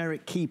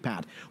 alphanumeric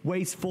keypad,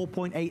 weighs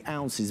 4.8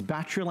 ounces,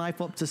 battery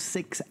life up to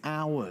 6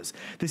 hours.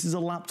 This is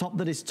a laptop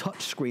that is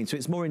touchscreen, so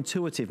it's more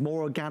intuitive,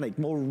 more organic,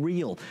 more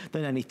real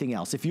than anything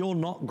else. If you're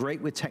not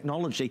great with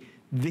technology,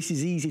 this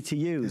is easy to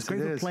use. It's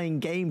great for playing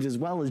games as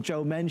well, as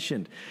Joe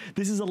mentioned.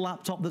 This is a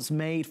laptop that's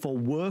made for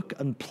work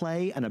and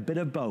play and a bit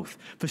of both.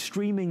 For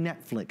streaming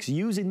Netflix,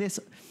 using this,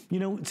 you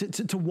know,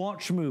 to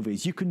watch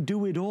movies. You can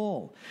do it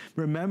all.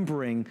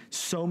 Remembering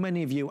so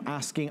many of you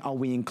asking, are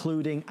we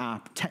including our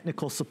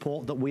technical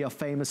support that we are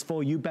famous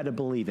for? You better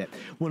believe it.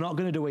 We're not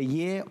going to do a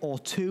year or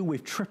two.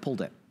 We've tripled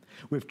it.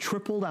 We've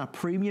tripled our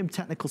premium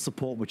technical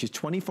support, which is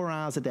 24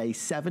 hours a day,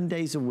 7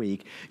 days a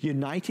week,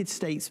 United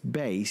States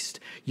based.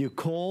 You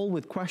call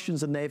with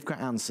questions and they've got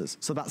answers.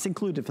 So that's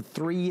included for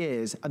 3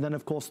 years. And then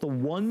of course the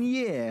 1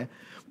 year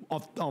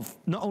of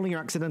not only your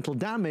accidental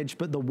damage,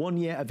 but the 1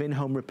 year of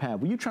in-home repair.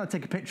 Were you trying to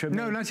take a picture of me?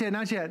 No, not yet,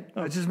 not yet.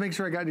 Oh. Just make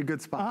sure I got your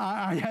good spot.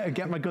 I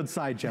get my good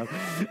side, Joe.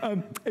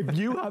 If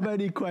you have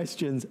any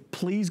questions,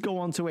 please go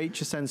on to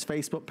HSN's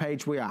Facebook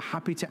page. We are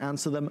happy to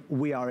answer them.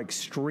 We are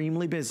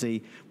extremely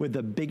busy with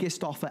the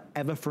biggest offer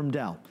ever from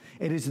Dell.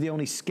 It is the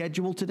only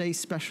scheduled today's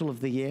special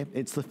of the year.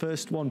 It's the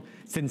first one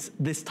since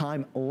this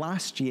time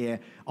last year,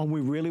 and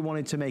we really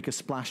wanted to make a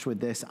splash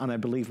with this, and I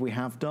believe we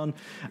have done.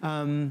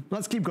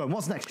 Let's keep going.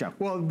 What's next, Joe?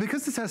 Well,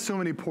 because this has so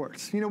many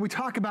ports, you know, we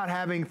talk about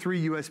having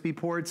 3 USB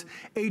ports,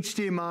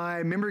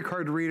 HDMI, memory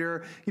card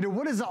reader. You know,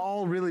 what does it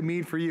all really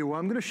mean for you? Well,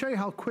 I'm going to show you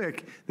how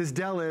quick this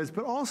Dell is,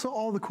 but also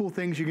all the cool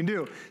things you can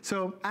do.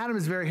 So Adam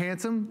is very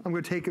handsome. I'm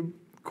going to take a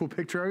cool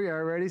picture of you. Are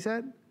you ready,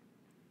 set?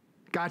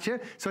 Gotcha.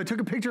 So I took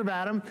a picture of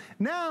Adam.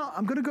 Now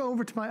I'm going to go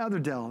over to my other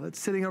Dell that's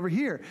sitting over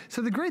here.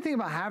 So the great thing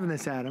about having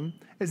this, Adam,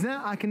 is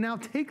now I can now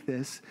take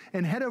this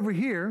and head over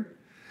here.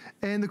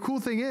 And the cool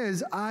thing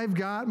is I've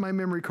got my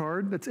memory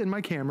card that's in my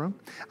camera.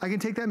 I can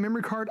take that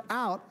memory card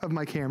out of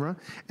my camera.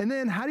 And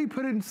then how do you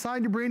put it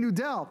inside your brand new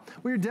Dell?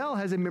 Well, your Dell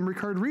has a memory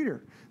card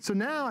reader. So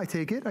now I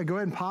take it, I go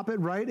ahead and pop it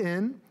right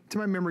in to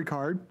my memory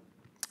card.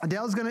 The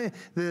Dell's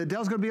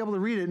gonna be able to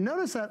read it.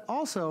 Notice that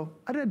also,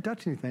 I didn't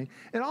touch anything.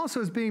 It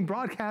also is being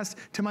broadcast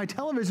to my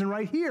television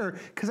right here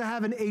because I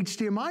have an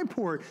HDMI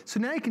port. So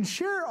now you can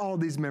share all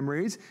these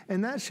memories,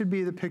 and that should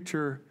be the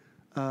picture.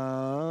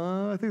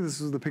 I think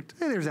this is the picture.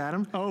 Hey, there's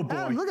Adam. Oh boy.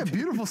 Adam, look at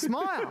beautiful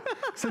smile.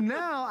 So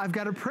now I've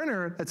got a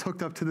printer that's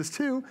hooked up to this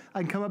too.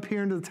 I can come up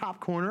here into the top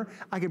corner.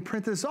 I can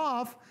print this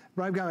off.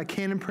 I've got a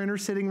Canon printer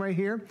sitting right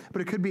here,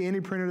 but it could be any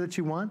printer that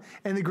you want.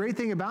 And the great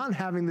thing about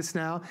having this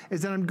now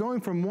is that I'm going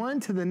from one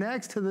to the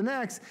next, and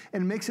it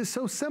makes it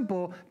so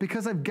simple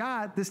because I've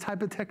got this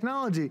type of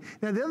technology.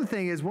 Now, the other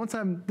thing is once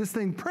this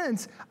thing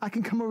prints, I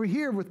can come over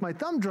here with my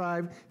thumb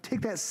drive,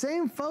 take that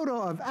same photo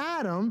of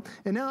Adam,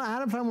 and now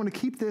Adam, if I want to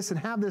keep this and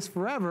have this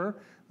forever,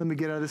 let me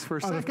get out of this for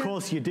a second. Of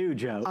course you do,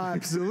 Joe. I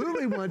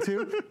absolutely want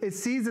to. It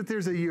sees that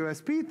there's a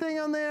USB thing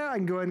on there. I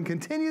can go ahead and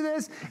continue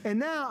this. And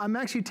now I'm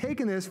actually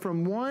taking this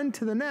from one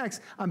to the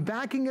next. I'm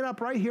backing it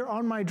up right here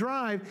on my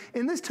drive.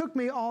 And this took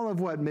me all of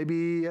what,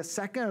 maybe a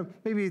second,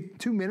 maybe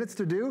 2 minutes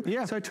to do.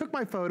 Yeah. So I took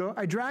my photo.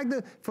 I dragged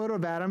the photo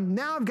of Adam.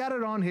 Now I've got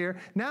it on here.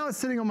 Now it's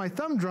sitting on my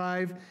thumb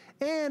drive.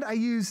 And I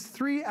used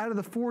 3 out of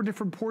the 4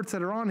 different ports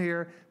that are on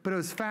here, but it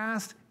was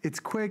fast it's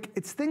quick.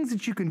 It's things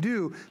that you can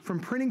do, from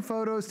printing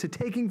photos to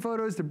taking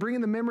photos to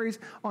bringing the memories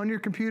on your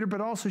computer,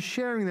 but also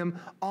sharing them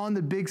on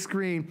the big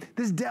screen.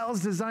 This Dell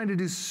is designed to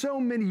do so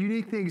many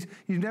unique things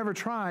you've never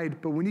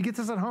tried, but when you get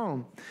this at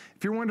home,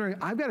 if you're wondering,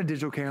 I've got a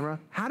digital camera,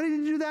 how did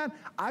you do that?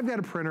 I've got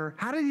a printer,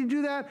 how did you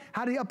do that?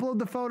 How do you upload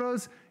the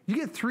photos? You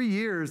get 3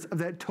 years of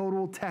that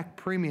Total Tech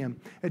Premium.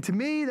 And to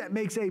me, that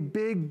makes a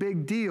big,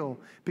 big deal,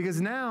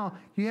 because now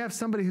you have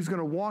somebody who's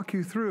gonna walk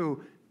you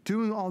through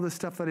doing all the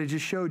stuff that I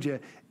just showed you.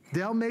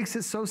 Dell makes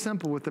it so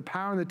simple with the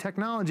power and the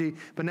technology,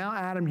 but now,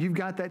 Adam, you've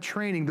got that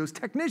training, those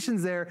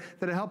technicians there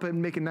that'll help it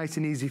make it nice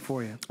and easy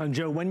for you. And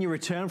Joe, when you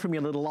return from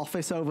your little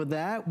office over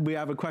there, we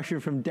have a question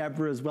from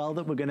Deborah as well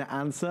that we're gonna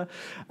answer.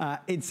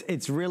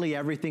 It's really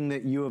everything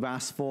that you have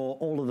asked for,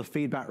 all of the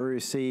feedback we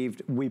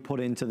received, we put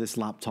into this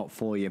laptop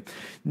for you.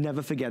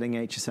 Never forgetting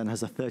HSN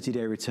has a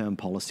 30-day return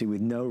policy with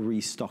no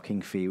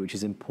restocking fee, which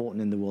is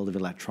important in the world of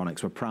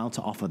electronics. We're proud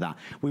to offer that.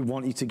 We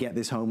want you to get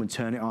this home and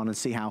turn it on and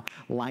see how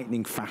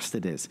lightning fast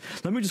it is.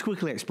 Let me just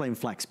quickly explain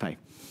FlexPay.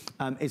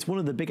 It's one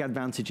of the big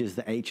advantages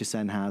that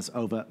HSN has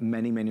over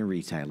many, many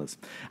retailers.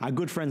 Our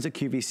good friends at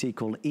QVC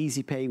call it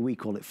EasyPay, we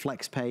call it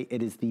FlexPay.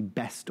 It is the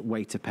best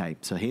way to pay.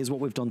 So here's what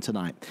we've done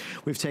tonight.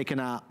 We've taken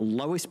our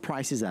lowest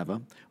prices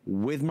ever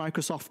with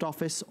Microsoft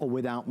Office or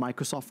without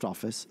Microsoft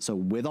Office. So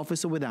with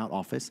Office or without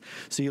Office.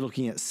 So you're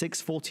looking at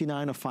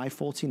 $649 or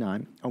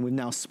 $549, and we've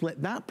now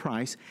split that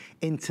price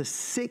into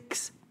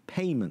 6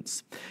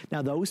 payments.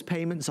 Now those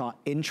payments are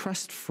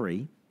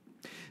interest-free.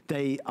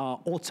 They are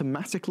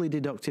automatically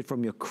deducted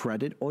from your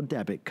credit or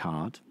debit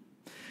card.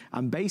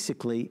 And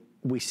basically,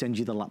 we send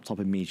you the laptop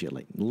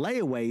immediately.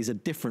 Layaway is a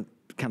different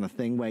kind of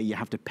thing where you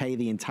have to pay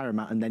the entire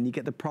amount and then you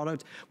get the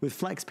product. With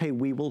FlexPay,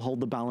 we will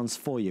hold the balance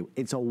for you.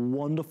 It's a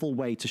wonderful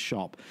way to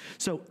shop.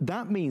 So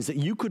that means that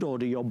you could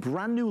order your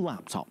brand new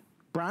laptop,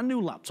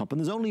 and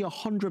there's only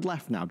 100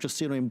 left now, just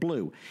so you know, in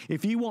blue.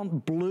 If you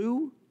want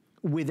blue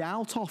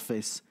without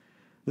Office,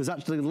 there's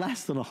actually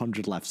less than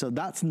 100 left. So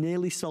that's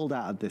nearly sold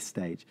out at this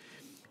stage.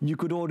 You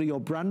could order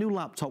your brand new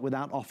laptop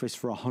without Office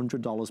for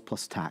 $100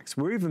 plus tax.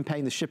 We're even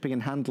paying the shipping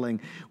and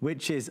handling,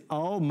 which is,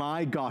 oh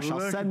my gosh,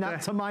 I'll send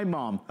that to my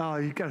mom. Oh,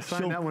 you gotta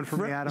sign that one for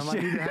me, Adam. I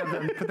need to have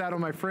that, put that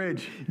on my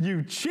fridge.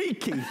 You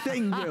cheeky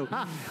thing, you.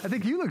 I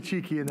think you look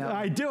cheeky in that one.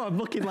 I do, I'm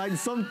looking like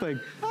something.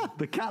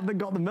 The cat that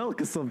got the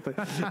milk or something.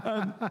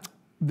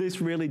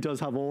 This really does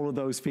have all of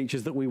those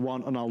features that we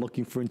want and are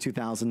looking for in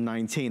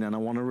 2019. And I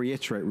want to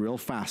reiterate real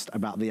fast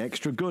about the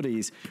extra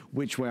goodies,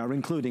 which we are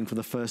including for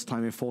the first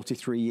time in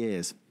 43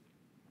 years.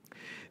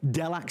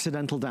 Dell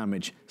accidental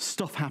damage.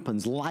 Stuff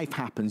happens, life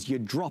happens, you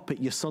drop it,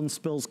 your son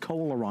spills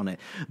cola on it,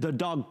 the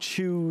dog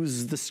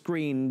chews the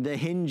screen, the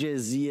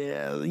hinges,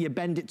 you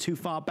bend it too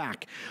far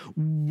back.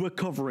 We're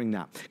covering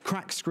that.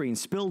 Cracked screen,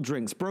 spilled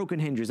drinks, broken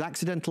hinges,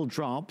 accidental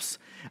drops.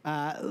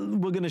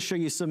 We're gonna show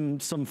you some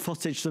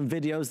footage, some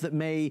videos that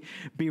may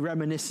be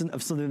reminiscent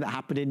of something that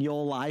happened in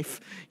your life.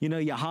 You know,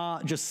 your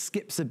heart just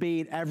skips a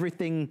beat,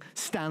 everything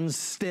stands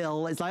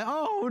still. It's like,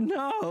 oh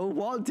no,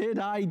 what did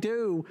I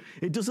do?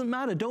 It doesn't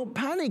matter, don't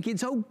panic.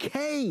 It's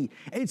okay.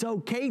 It's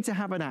okay to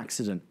have an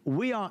accident.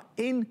 We are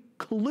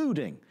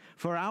including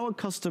for our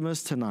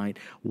customers tonight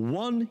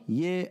 1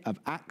 year of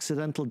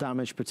accidental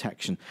damage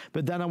protection.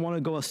 But then I want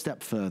to go a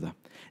step further.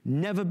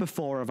 Never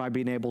before have I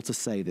been able to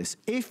say this.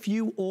 If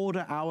you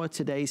order our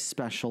today's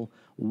special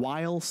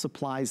while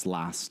supplies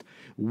last,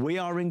 we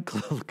are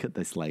look at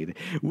this lady.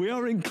 We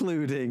are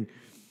including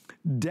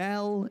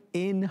Dell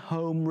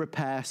in-home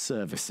repair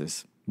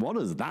services. What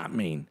does that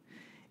mean?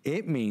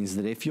 It means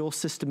that if your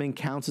system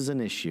encounters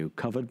an issue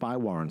covered by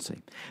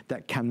warranty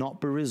that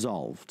cannot be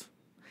resolved,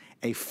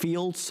 a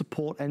field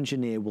support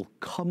engineer will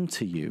come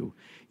to you,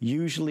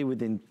 usually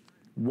within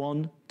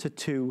 1 to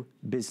 2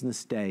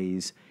 business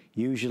days,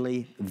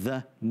 usually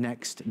the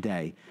next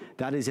day.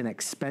 That is an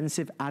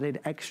expensive added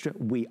extra.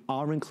 We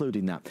are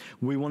including that.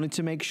 We wanted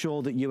to make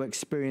sure that you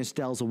experience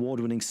Dell's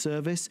award-winning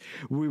service.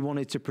 We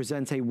wanted to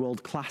present a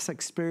world-class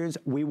experience.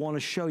 We want to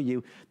show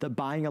you that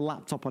buying a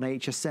laptop on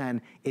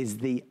HSN is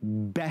the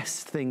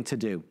best thing to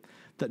do,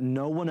 that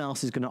no one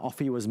else is going to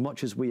offer you as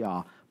much as we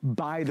are.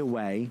 By the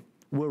way,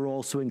 we're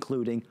also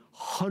including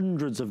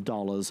hundreds of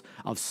dollars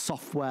of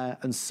software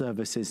and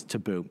services to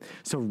boot.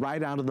 So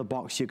right out of the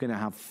box, you're gonna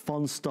have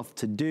fun stuff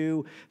to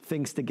do,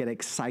 things to get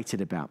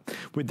excited about.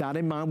 With that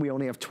in mind, we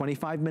only have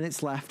 25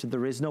 minutes left.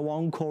 There is no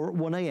encore at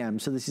 1 a.m.,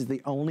 so this is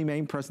the only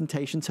main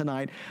presentation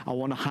tonight. I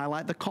wanna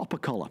highlight the copper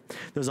color.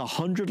 There's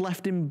 100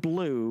 left in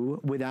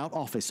blue without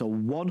Office, so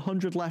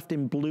 100 left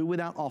in blue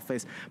without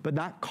Office, but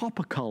that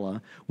copper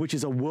color, which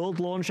is a world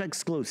launch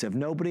exclusive,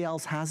 nobody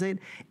else has it,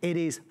 it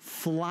is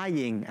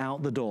flying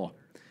out the door.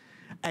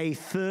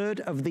 1/3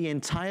 of the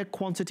entire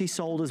quantity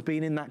sold has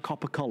been in that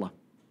copper color.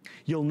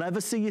 You'll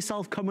never see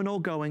yourself coming or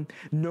going.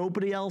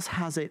 Nobody else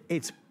has it.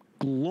 It's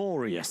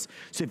glorious.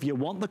 So if you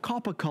want the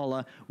copper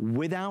color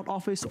without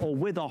Office or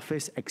with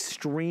Office,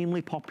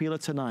 extremely popular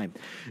tonight.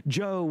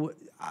 Joe,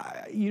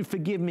 you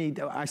forgive me,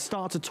 I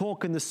start to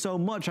talk and there's so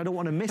much, I don't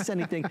want to miss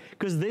anything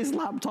because this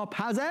laptop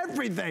has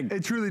everything.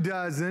 It truly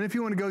does. And if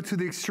you want to go to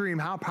the extreme,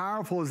 how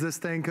powerful is this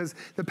thing? Because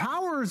the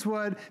power is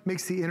what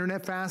makes the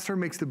internet faster,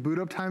 makes the boot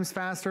up times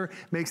faster,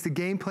 makes the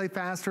gameplay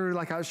faster,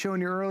 like I was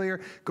showing you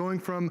earlier, going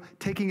from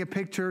taking a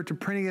picture to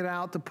printing it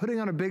out to putting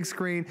on a big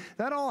screen.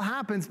 That all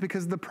happens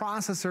because of the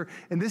processor.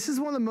 And this is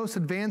one of the most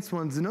advanced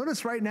ones.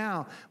 Notice right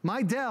now,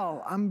 my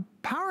Dell, I'm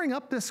powering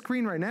up this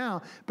screen right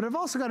now, but I've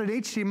also got an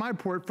HDMI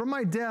port from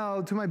my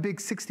Dell to my big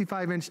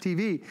 65-inch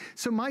TV.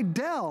 So my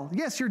Dell,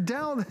 yes, your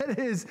Dell that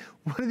is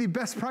one of the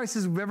best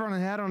prices we've ever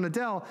had on a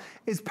Dell,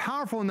 is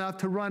powerful enough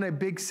to run a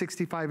big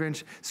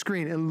 65-inch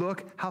screen. And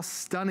look how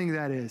stunning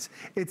that is.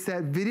 It's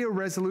that video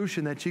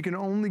resolution that you can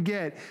only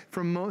get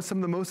from some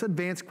of the most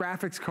advanced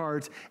graphics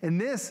cards. And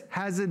this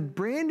has a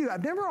brand new,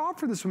 I've never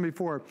offered this one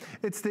before.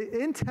 It's the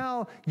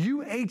Intel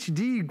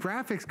UHD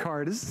graphics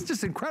card. This is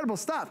just incredible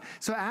stuff.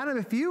 So Adam,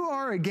 if you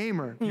are a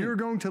gamer, you're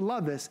going to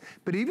love this.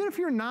 But even if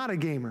you're not a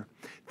gamer,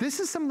 this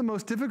is some of the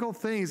most difficult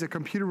things a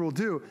computer will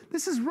do.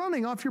 This is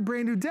running off your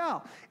brand new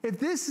Dell. If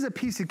this is a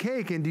piece of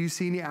cake, and do you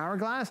see any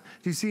hourglass?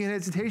 Do you see any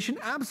hesitation?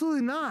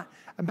 Absolutely not.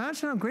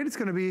 Imagine how great it's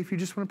going to be if you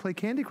just want to play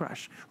Candy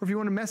Crush, or if you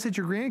want to message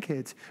your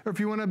grandkids, or if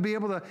you want to be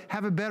able to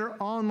have a better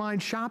online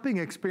shopping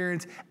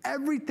experience.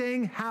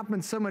 Everything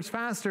happens so much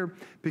faster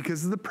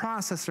because of the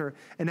processor.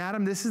 And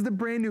Adam, this is the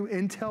brand new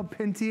Intel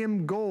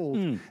Pentium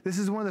Gold. This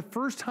is one of the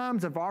first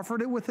times I've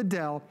offered it with a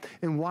Dell.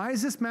 And why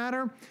does this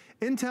matter?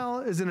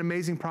 Intel is an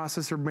amazing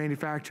processor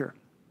manufacturer,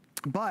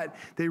 but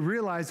they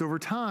realized over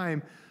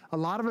time, a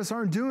lot of us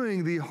aren't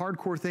doing the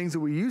hardcore things that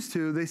we used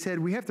to. They said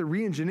we have to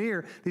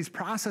re-engineer these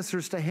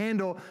processors to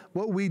handle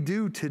what we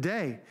do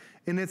today.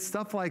 And it's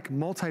stuff like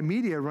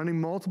multimedia,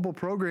 running multiple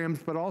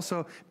programs, but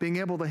also being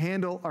able to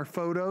handle our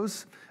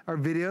photos, our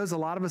videos. A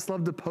lot of us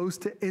love to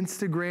post to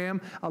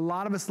Instagram. A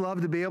lot of us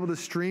love to be able to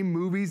stream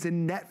movies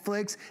and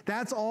Netflix.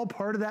 That's all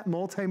part of that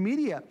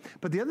multimedia.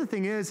 But the other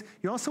thing is,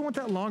 you also want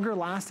that longer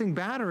lasting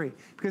battery.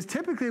 Because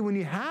typically when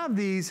you have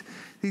these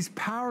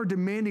power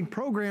demanding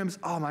programs,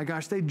 oh my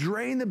gosh, they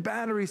drain the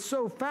battery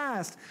so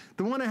fast.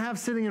 The one I have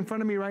sitting in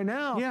front of me right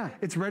now,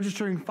 it's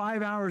registering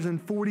 5 hours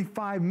and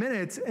 45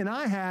 minutes, and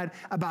I had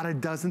about a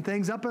dozen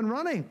things up and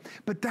running.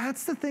 But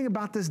that's the thing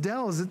about this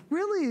Dell, is it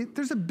really,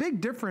 there's a big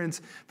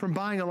difference from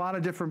buying a lot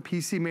of different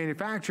PC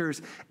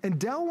manufacturers. And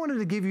Dell wanted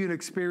to give you an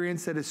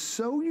experience that is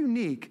so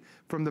unique,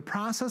 from the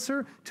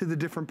processor to the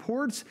different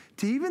ports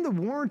to even the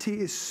warranty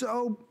is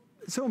so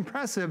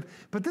impressive.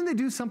 But then they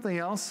do something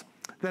else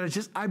that is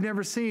just, I've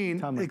never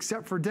seen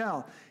except for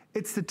Dell.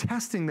 It's the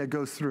testing that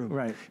goes through.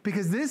 Right.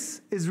 Because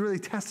this is really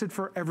tested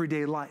for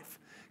everyday life.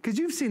 Because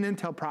you've seen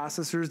Intel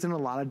processors in a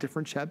lot of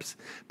different chips,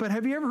 but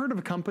have you ever heard of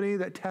a company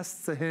that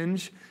tests a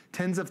hinge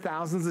tens of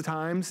thousands of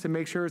times to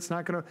make sure it's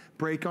not going to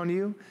break on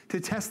you? To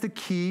test the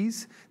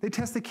keys, they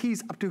test the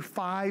keys up to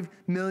 5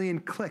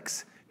 million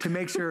clicks to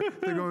make sure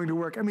they're going to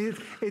work. I mean,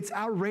 it's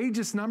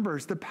outrageous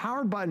numbers. The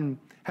power button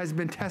has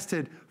been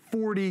tested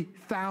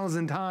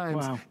 40,000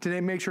 times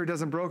to make sure it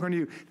doesn't break on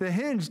you. The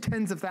hinge,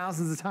 tens of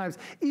thousands of times.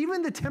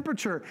 Even the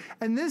temperature.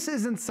 And this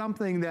isn't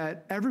something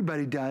that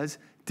everybody does.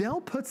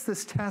 Dell puts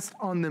this test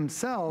on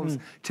themselves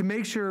to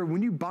make sure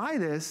when you buy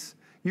this,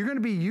 you're going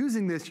to be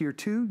using this year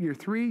 2, year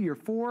 3, year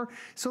 4.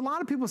 So a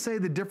lot of people say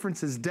the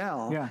difference is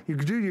Dell.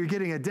 You're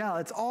getting a Dell.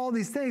 It's all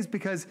these things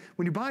because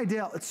when you buy a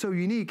Dell, it's so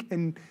unique.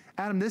 And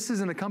Adam, this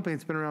isn't a company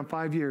that's been around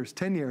 5 years,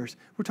 10 years.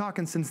 We're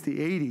talking since the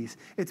 80s.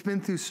 It's been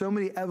through so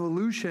many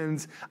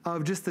evolutions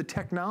of just the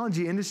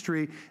technology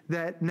industry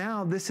that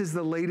now this is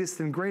the latest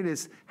and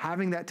greatest,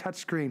 having that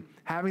touchscreen,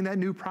 having that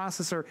new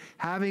processor,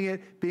 having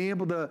it being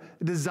able to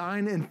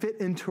design and fit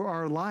into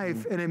our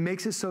life, and it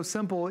makes it so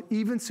simple.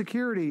 Even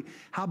security,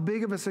 how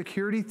big of a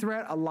security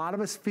threat a lot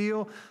of us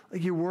feel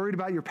like you're worried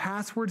about your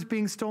passwords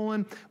being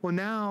stolen. Well,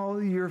 now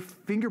your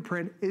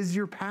fingerprint is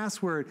your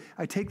password.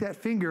 I take that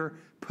finger,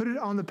 put it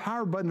on the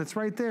power button that's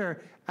right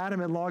there.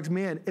 Adam, it logs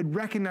me in. It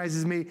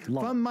recognizes me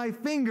from my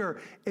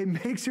finger. It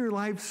makes your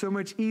life so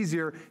much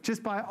easier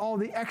just by all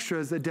the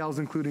extras that Dell's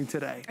including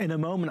today. In a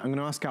moment, I'm going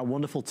to ask our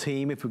wonderful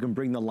team if we can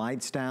bring the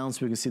lights down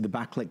so we can see the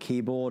backlit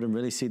keyboard and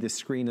really see this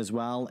screen as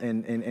well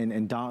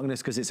in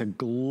darkness, because it's a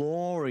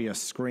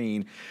glorious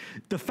screen.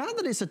 The fact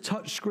that it's a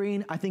touch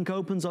screen, I think,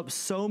 opens up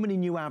so many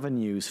new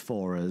avenues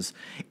for us.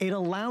 It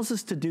allows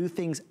us to do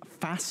things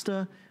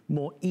faster,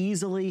 more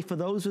easily. For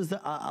those of us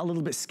that are a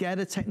little bit scared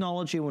of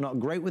technology, we're not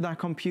great with our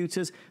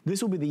computers,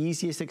 this will be the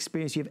easiest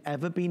experience you've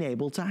ever been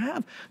able to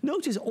have.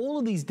 Notice all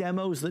of these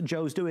demos that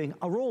Joe's doing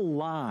are all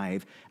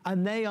live,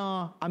 and they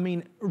are, I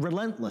mean,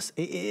 relentless.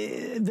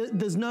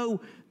 There's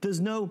no There's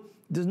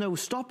no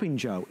stopping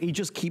Joe. He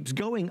just keeps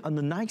going. And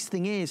the nice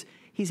thing is,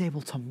 he's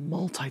able to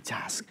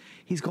multitask.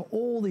 He's got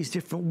all these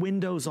different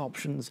Windows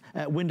options,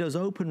 Windows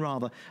open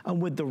rather,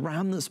 and with the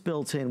RAM that's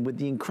built in, with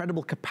the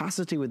incredible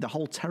capacity, with the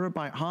whole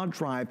terabyte hard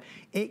drive,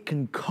 it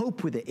can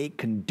cope with it, it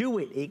can do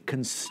it, it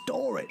can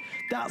store it.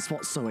 That's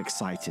what's so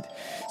excited.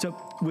 So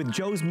with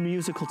Joe's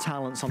musical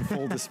talents on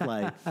full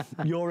display,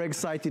 you're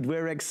excited,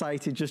 we're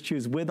excited, just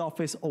choose with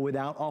Office or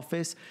without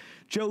Office.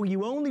 Joe,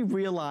 you only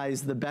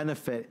realize the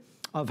benefit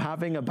of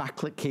having a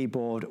backlit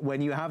keyboard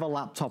when you have a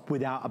laptop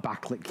without a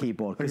backlit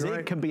keyboard, because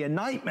it can be a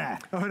nightmare.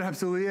 Oh, it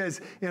absolutely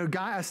is. You know,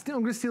 I'm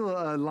going to steal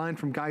a line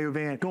from Guy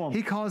Van. Go on.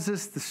 He calls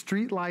this the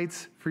street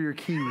lights for your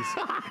keys.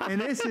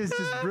 And this is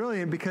just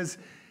brilliant, because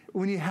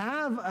when you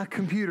have a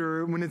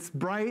computer, when it's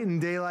bright and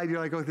daylight, you're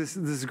like, oh, this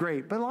is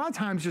great. But a lot of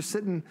times you're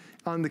sitting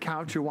on the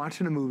couch, you're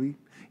watching a movie.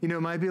 You know,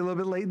 it might be a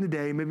little bit late in the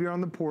day, maybe you're on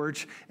the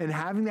porch, and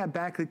having that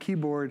backlit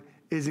keyboard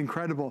is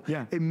incredible.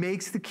 Yeah. It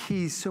makes the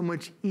keys so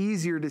much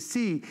easier to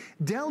see.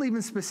 Dell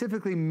even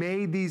specifically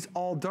made these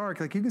all dark.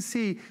 Like you can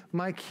see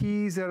my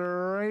keys that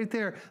are right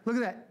there. Look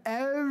at that.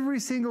 Every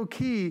single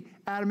key,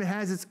 Adam, it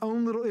has its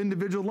own little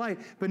individual light.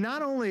 But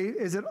not only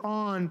is it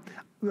on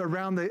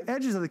around the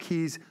edges of the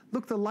keys,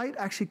 look, the light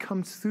actually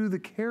comes through the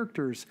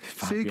characters.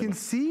 Fabulous. So you can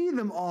see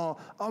them all.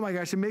 Oh my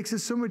gosh, it makes it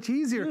so much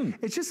easier.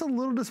 It's just a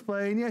little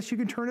display, and yes, you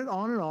can turn it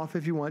on and off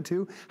if you want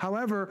to.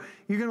 However,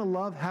 you're gonna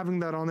love having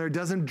that on there. It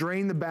doesn't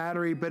drain the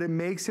battery, but it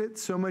makes it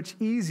so much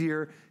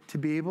easier to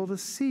be able to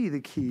see the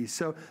keys.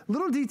 So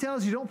little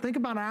details you don't think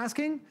about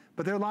asking,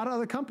 but there are a lot of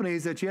other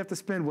companies that you have to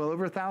spend well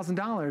over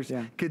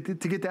 $1,000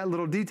 to get that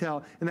little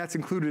detail, and that's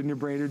included in your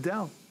branded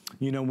Dell.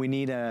 You know, we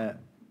need a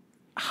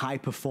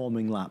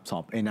high-performing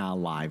laptop in our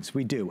lives.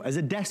 We do. As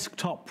a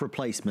desktop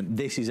replacement,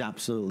 this is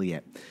absolutely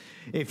it.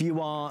 If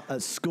you are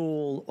at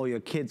school, or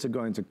your kids are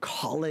going to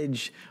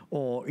college,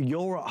 or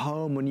you're at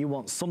home and you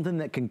want something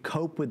that can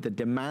cope with the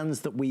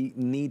demands that we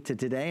need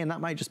today, and that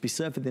might just be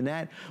surfing the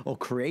net, or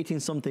creating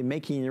something,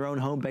 making your own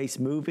home-based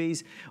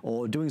movies,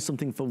 or doing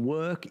something for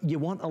work, you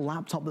want a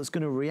laptop that's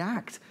going to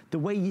react the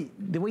way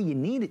you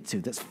need it to,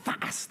 that's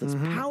fast, that's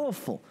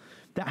powerful,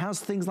 that has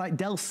things like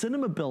Dell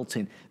Cinema built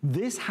in.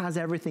 This has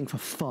everything for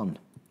fun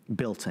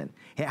built in.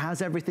 It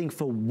has everything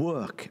for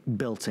work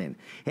built in.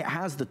 It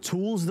has the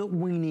tools that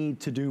we need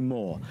to do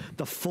more.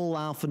 The full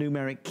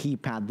alphanumeric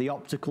keypad, the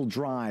optical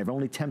drive.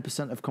 Only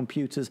 10% of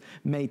computers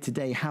made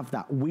today have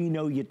that. We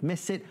know you'd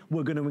miss it.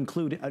 We're going to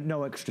include it at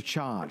no extra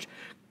charge.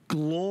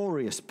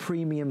 Glorious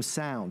premium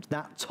sound,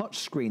 that touch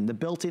screen, the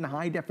built-in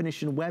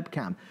high-definition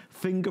webcam,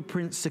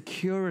 fingerprint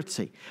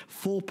security,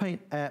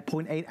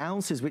 4.8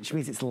 ounces, which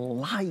means it's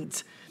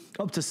light,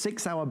 up to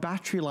 6-hour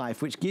battery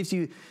life, which gives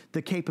you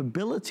the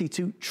capability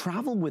to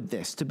travel with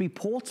this, to be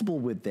portable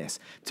with this,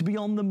 to be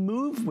on the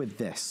move with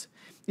this.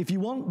 If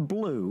you want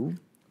blue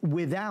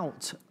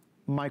without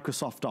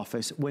Microsoft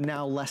Office, we're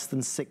now less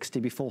than 60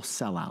 before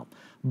sellout.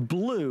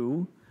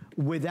 Blue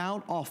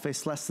without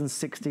Office, less than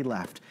 60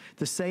 left.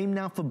 The same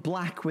now for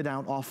black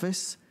without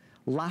Office.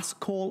 Last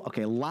call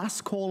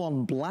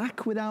on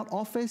black without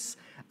Office,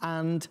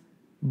 and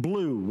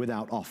blue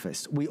without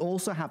Office. We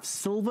also have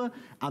silver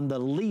and the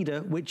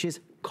leader, which is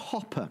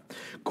copper.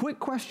 Quick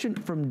question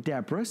from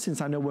Deborah,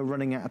 since I know we're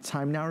running out of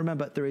time now.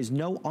 Remember, there is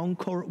no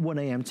encore at 1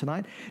 a.m.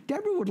 tonight.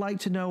 Deborah would like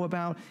to know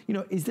about, you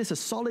know, is this a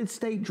solid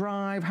state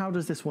drive? How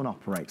does this one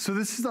operate? So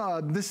this is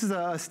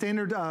a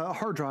standard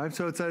hard drive.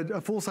 So it's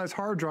a full-size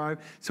hard drive.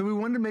 So we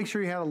wanted to make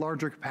sure you had a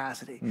larger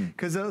capacity,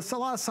 because a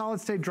lot of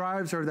solid state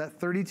drives are that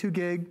 32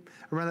 gig,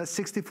 around that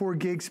 64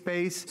 gig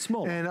space.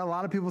 Small. And a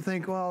lot of people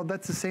think, well,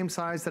 that's the same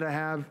size that I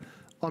have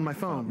on my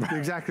phone. You're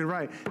exactly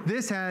right.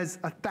 This has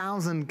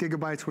 1,000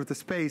 gigabytes worth of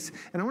space.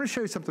 And I want to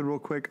show you something real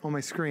quick on my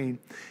screen.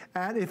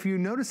 If you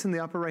notice in the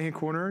upper right-hand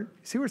corner,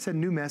 see where it said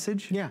new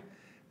message? Yeah.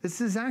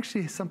 This is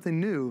actually something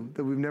new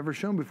that we've never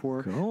shown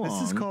before.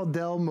 This is called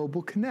Dell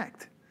Mobile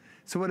Connect.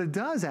 So what it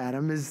does,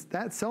 Adam, is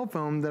that cell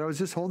phone that I was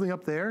just holding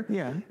up there,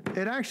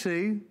 it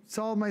actually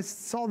saw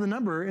the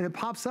number, and it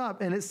pops up,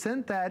 and it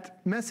sent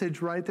that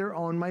message right there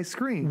on my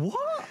screen.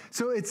 What?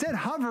 So it said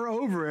hover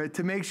over it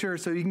to make sure,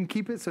 so you can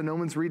keep it so no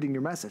one's reading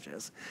your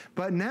messages.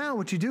 But now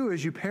what you do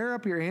is you pair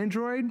up your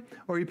Android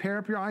or you pair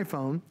up your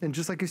iPhone, and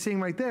just like you're seeing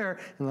right there,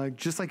 and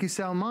just like you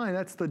saw on mine,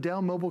 that's the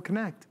Dell Mobile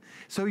Connect.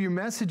 So your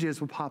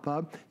messages will pop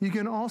up. You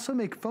can also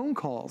make phone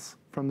calls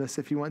from this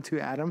if you want to,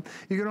 Adam.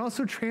 You can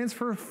also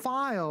transfer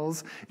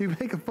files. You can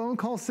make a phone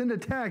call, send a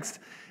text.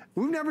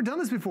 We've never done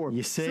this before.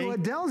 You see? So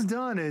what Dell's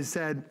done is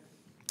said,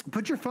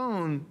 put your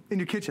phone in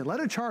your kitchen, let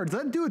it charge,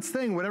 let it do its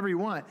thing, whatever you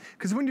want.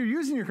 Because when you're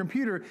using your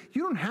computer,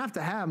 you don't have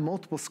to have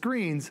multiple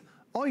screens.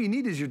 All you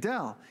need is your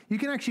Dell. You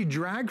can actually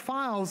drag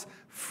files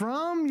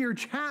from your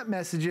chat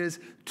messages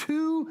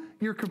to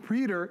your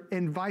computer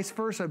and vice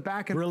versa,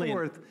 back and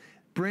forth.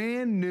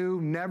 Brand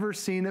new, never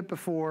seen it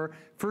before.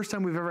 First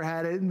time we've ever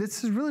had it. And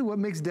this is really what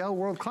makes Dell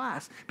world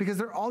class, because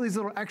there are all these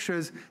little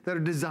extras that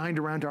are designed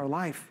around our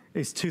life.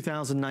 It's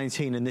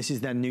 2019, and this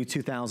is their new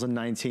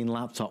 2019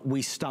 laptop.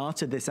 We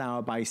started this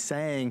hour by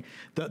saying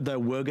that there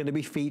were going to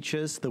be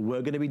features, there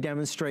were going to be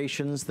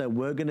demonstrations, there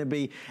were going to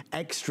be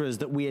extras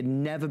that we had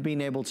never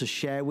been able to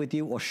share with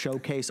you or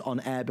showcase on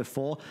air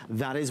before.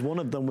 That is one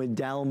of them with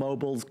Dell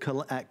Mobile's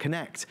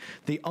Connect.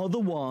 The other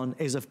one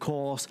is, of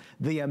course,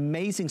 the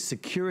amazing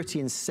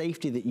security and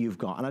safety that you've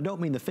got. And I don't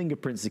mean the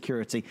fingerprint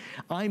security.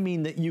 I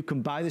mean that you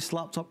can buy this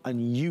laptop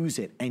and use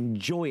it,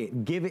 enjoy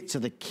it, give it to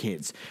the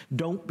kids.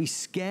 Don't be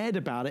scared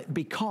about it,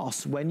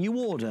 because when you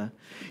order,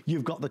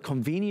 you've got the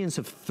convenience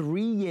of 3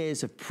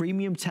 years of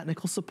premium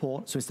technical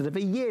support. So instead of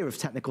a year of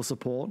technical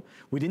support,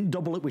 we didn't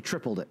double it, we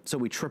tripled it. So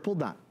we tripled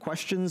that.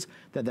 Questions,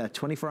 they're there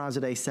 24 hours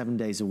a day, 7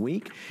 days a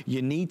week.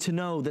 You need to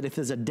know that if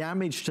there's a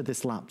damage to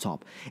this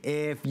laptop,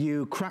 if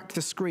you crack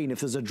the screen,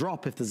 if there's a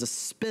drop, if there's a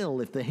spill,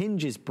 if the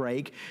hinges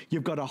break,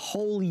 you've got a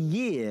whole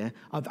year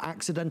of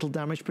accidental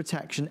damage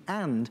protection.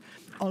 And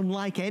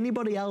unlike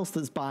anybody else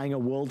that's buying a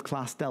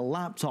world-class Dell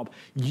laptop,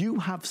 you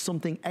have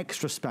something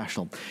extra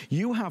special.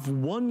 You have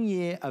 1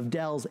 year of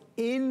Dell's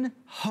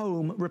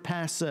in-home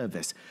repair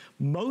service.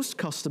 Most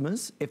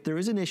customers, if there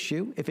is an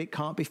issue, if it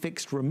can't be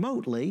fixed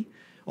remotely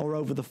or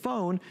over the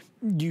phone,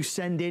 you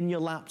send in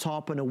your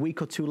laptop and a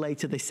week or two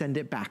later they send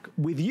it back.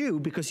 With you,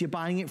 because you're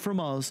buying it from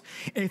us,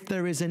 if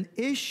there is an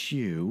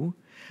issue,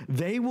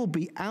 they will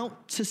be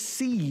out to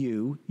see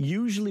you,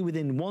 usually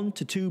within 1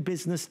 to 2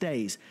 business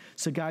days.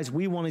 So guys,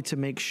 we wanted to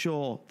make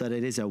sure that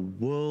it is a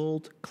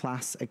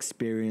world-class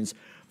experience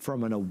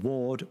from an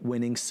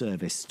award-winning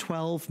service.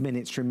 12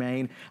 minutes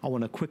remain. I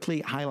want to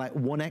quickly highlight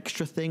one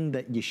extra thing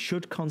that you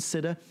should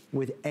consider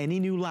with any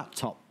new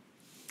laptop,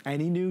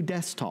 any new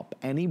desktop,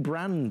 any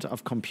brand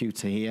of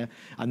computer here,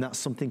 and that's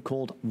something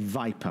called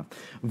Viper.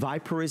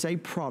 Viper is a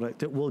product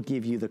that will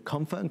give you the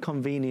comfort and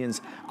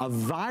convenience of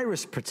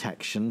virus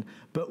protection,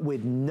 but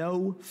with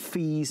no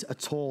fees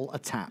at all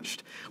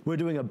attached. We're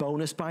doing a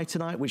bonus buy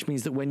tonight, which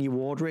means that when you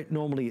order it,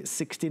 normally it's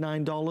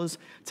 $69.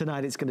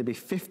 Tonight it's going to be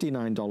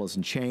 $59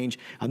 and change,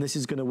 and this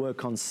is going to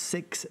work on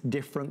 6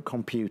 different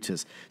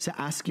computers. So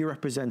ask your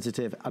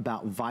representative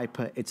about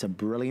Viper. It's a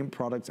brilliant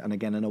product, and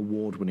again, an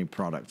award-winning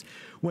product.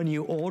 When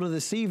you order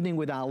this evening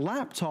with our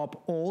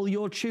laptop, all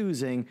you're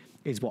choosing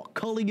is what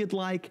color you'd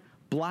like.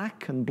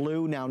 Black and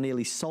blue, now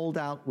nearly sold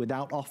out.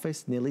 Without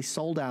Office, nearly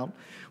sold out.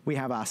 We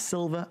have our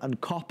silver and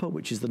copper,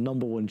 which is the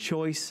 #1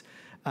 choice.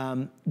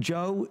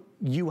 Joe,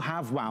 you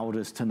have wowed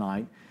us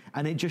tonight.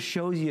 And it just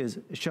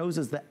shows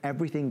us that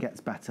everything gets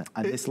better,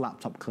 and this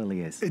laptop clearly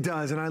is. It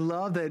does, and I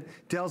love that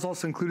Dell's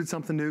also included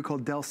something new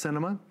called Dell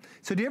Cinema.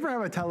 So do you ever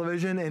have a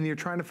television and you're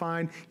trying to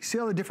find, you see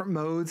all the different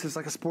modes, there's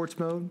like a sports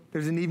mode,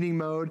 there's an evening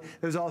mode,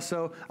 there's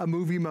also a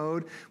movie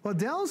mode. Well,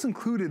 Dell's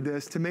included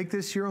this to make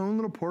this your own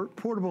little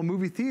portable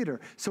movie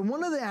theater. So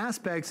one of the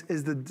aspects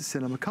is the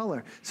cinema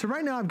color. So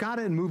right now I've got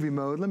it in movie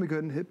mode. Let me go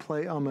ahead and hit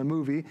play on my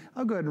movie.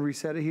 I'll go ahead and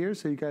reset it here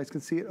so you guys can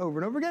see it over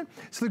and over again.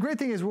 So the great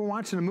thing is we're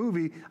watching a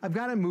movie, I've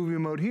got it in movie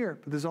mode here,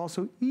 but there's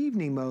also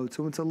evening mode.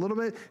 So it's a little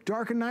bit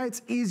dark at night,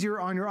 it's easier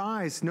on your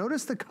eyes.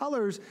 Notice the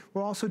colors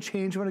will also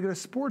change when I go to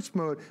sports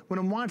mode. When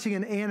I'm watching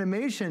an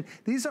animation,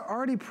 these are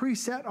already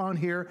preset on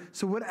here.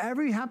 So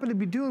whatever you happen to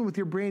be doing with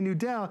your brand new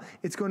Dell,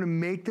 it's going to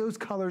make those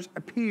colors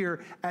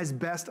appear as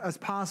best as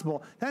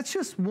possible. That's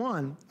just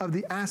one of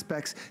the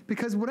aspects,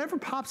 because whatever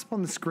pops up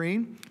on the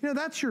screen, you know,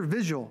 that's your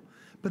visual.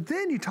 But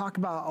then you talk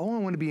about, oh, I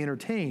want to be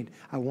entertained.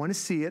 I want to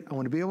see it. I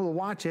want to be able to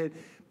watch it.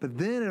 But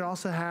then it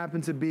also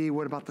happens to be,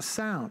 what about the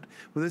sound?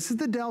 Well, this is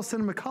the Dell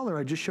Cinema Color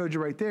I just showed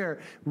you right there,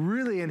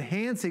 really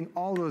enhancing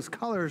all those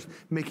colors,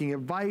 making it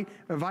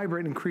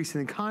vibrant, increasing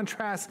in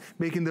contrast,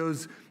 making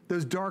those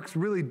darks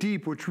really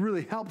deep, which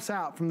really helps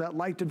out from that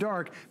light to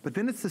dark. But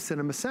then it's the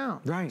cinema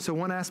sound. Right. So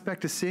one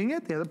aspect is seeing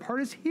it, the other part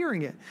is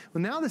hearing it.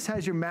 Well, now this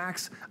has your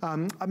max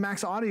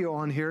audio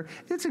on here.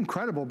 It's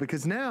incredible,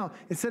 because now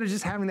instead of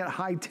just having that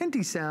high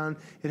tinty sound,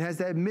 it has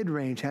that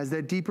mid-range, has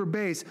that deeper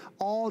bass,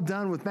 all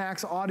done with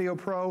Max Audio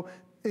Pro.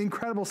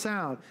 Incredible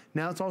sound.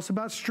 Now it's also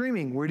about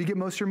streaming. Where do you get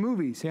most of your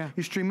movies? Yeah.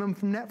 You stream them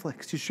from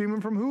Netflix. You stream them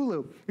from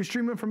Hulu. You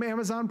stream them from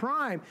Amazon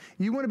Prime.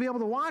 You want to be able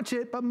to watch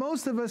it, but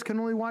most of us can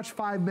only watch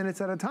 5 minutes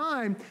at a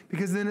time,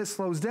 because then it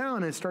slows down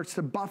and it starts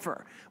to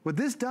buffer. What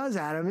this does,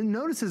 Adam, and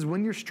notices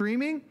when you're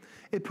streaming,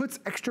 it puts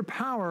extra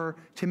power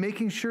to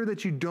making sure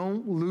that you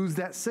don't lose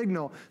that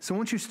signal. So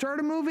once you start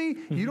a movie,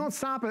 you don't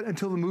stop it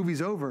until the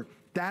movie's over.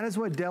 That is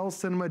what Dell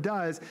Cinema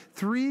does.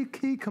 3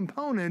 key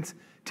components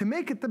to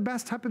make it the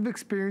best type of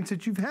experience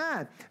that you've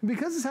had. And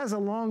because this has a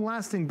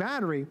long-lasting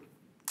battery,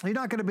 you're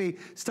not going to be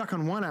stuck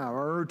on 1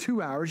 hour or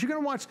 2 hours. You're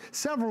going to watch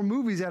several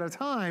movies at a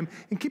time.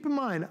 And keep in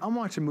mind, I'm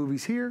watching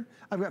movies here.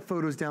 I've got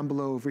photos down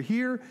below over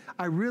here.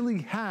 I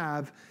really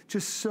have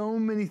just so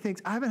many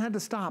things. I haven't had to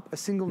stop a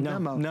single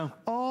demo. No.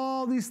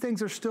 All these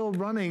things are still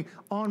running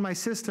on my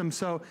system.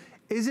 So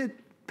is it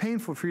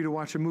painful for you to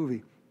watch a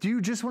movie? Do you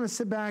just want to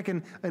sit back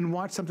and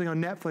watch something on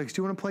Netflix?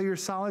 Do you want to play your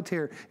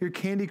solitaire, your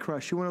Candy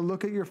Crush? You want to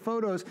look at your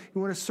photos?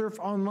 You want to surf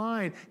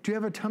online? Do you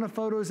have a ton of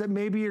photos that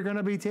maybe you're going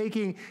to be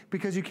taking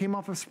because you came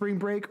off of spring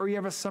break or you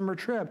have a summer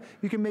trip?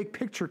 You can make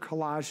picture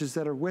collages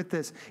that are with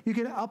this. You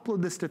can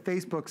upload this to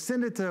Facebook,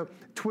 send it to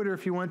Twitter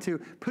if you want to,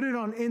 put it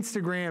on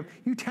Instagram.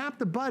 You tap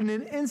the button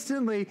and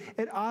instantly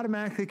it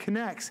automatically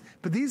connects.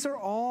 But these are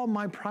all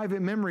my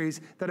private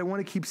memories that I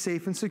want to keep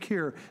safe and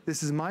secure.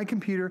 This is my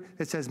computer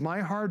that says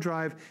my hard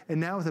drive, and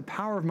now with the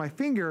power of my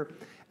finger,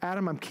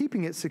 Adam, I'm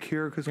keeping it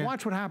secure because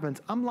watch what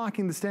happens. I'm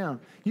locking this down.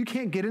 You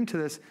can't get into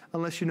this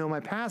unless you know my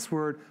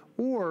password,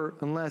 or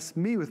unless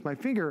me with my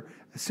finger,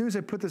 as soon as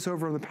I put this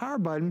over on the power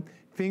button,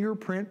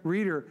 fingerprint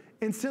reader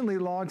instantly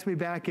logs me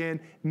back in,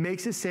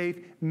 makes it safe,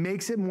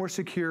 makes it more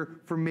secure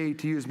for me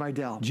to use my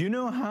Dell. Do you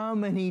know how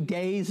many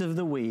days of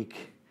the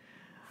week,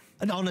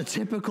 and on a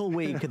typical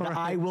week, that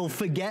I will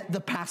forget the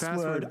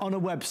password on a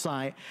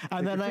website,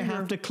 and then I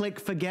have to click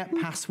forget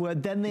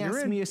password, then they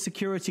ask me a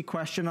security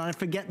question, and I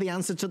forget the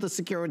answer to the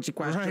security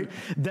question,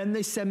 then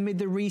they send me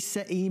the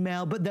reset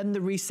email, but then the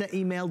reset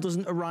email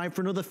doesn't arrive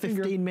for another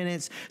 15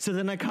 minutes, so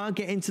then I can't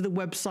get into the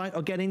website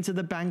or get into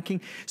the banking,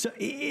 so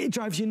it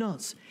drives you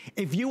nuts.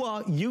 If you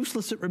are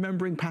useless at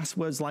remembering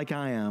passwords like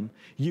I am,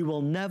 you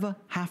will never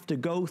have to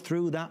go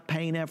through that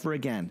pain ever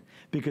again,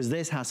 because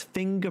this has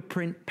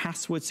fingerprint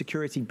password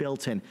security built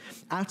in.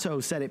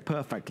 Atto said it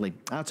perfectly.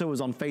 Atto was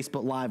on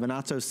Facebook Live, and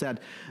Atto said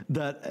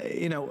that,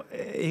 you know,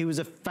 he was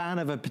a fan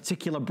of a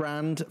particular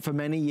brand for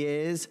many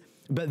years,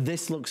 but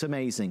this looks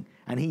amazing,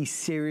 and he's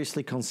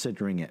seriously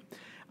considering it.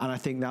 And I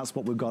think that's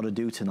what we've got to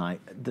do tonight.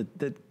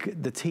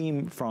 The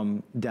team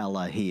from Dell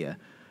are here.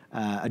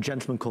 A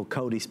gentleman called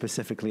Cody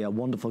specifically, a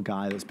wonderful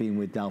guy that's been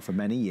with Dell for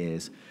many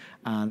years,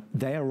 and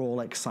they are all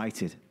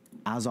excited,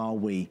 as are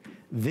we.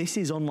 This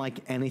is unlike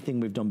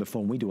anything we've done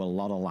before, and we do a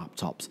lot of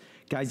laptops.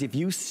 Guys, if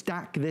you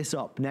stack this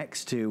up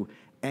next to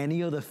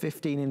any other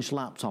 15-inch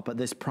laptop at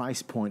this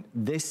price point,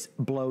 this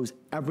blows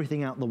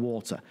everything out the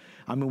water.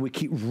 I mean, we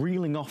keep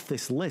reeling off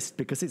this list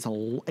because it's a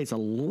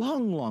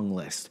long, long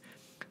list.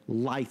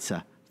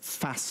 Lighter,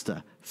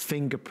 faster,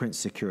 fingerprint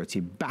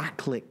security,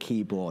 backlit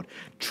keyboard,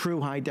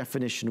 true high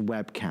definition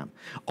webcam,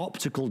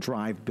 optical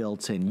drive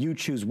built in, you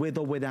choose with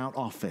or without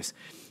Office,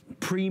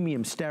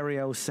 premium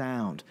stereo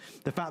sound,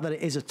 the fact that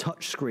it is a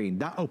touch screen,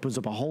 that opens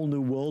up a whole new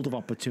world of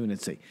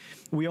opportunity.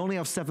 We only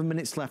have 7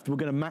 minutes left. We're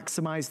going to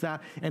maximize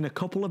that. In a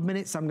couple of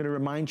minutes, I'm going to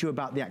remind you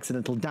about the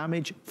accidental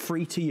damage,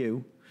 free to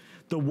you,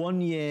 the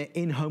 1-year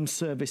in-home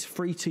service,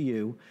 free to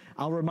you.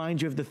 I'll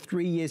remind you of the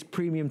 3 years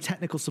premium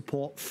technical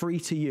support, free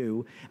to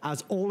you,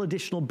 as all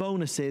additional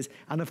bonuses,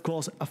 and of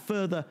course, a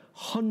further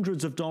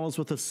hundreds of dollars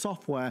worth of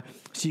software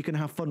so you can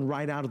have fun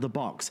right out of the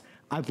box.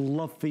 I'd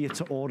love for you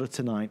to order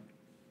tonight.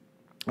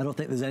 I don't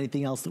think there's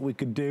anything else that we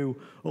could do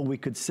or we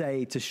could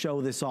say to show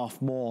this off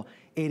more.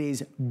 It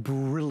is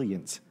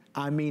brilliant.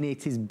 I mean,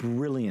 it is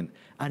brilliant,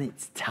 and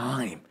it's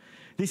time.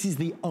 This is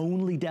the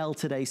only Dell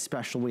Today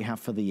special we have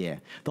for the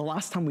year. The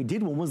last time we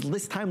did one was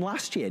this time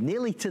last year,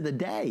 nearly to the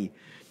day.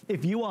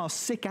 If you are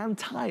sick and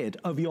tired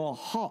of your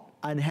hot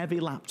and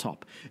heavy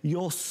laptop,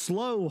 your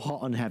slow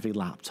hot and heavy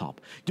laptop,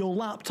 your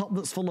laptop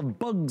that's full of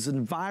bugs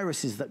and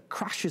viruses that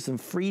crashes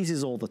and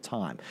freezes all the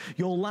time,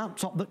 your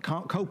laptop that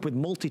can't cope with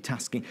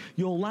multitasking,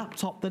 your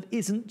laptop that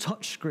isn't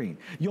touchscreen,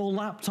 your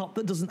laptop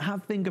that doesn't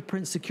have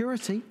fingerprint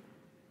security,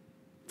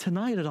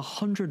 tonight at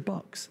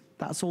 $100.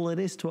 That's all it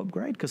is to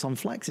upgrade, because on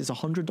Flex it's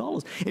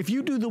 $100. If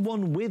you do the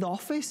one with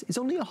Office, it's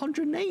only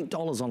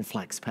 $108 on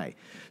FlexPay.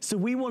 So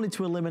we wanted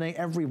to eliminate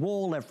every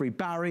wall, every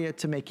barrier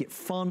to make it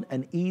fun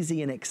and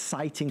easy and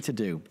exciting to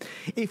do.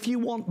 If you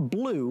want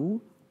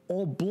blue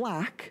or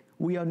black,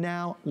 we are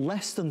now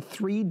less than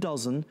 3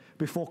 dozen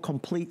before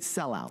complete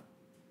sellout.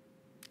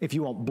 If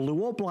you want blue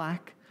or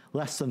black,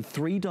 less than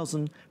 3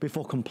 dozen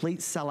before complete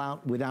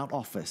sellout without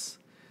Office.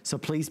 So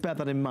please bear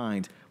that in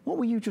mind. What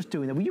were you just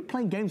doing there? Were you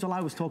playing games while I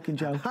was talking,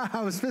 Joe?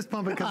 I was fist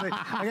pumping because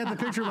I got the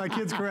picture of my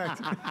kids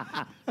correct.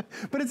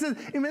 But it's I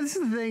mean, this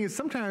is the thing, is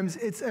sometimes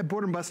it's a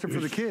boredom buster for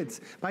the kids.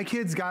 My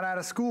kids got out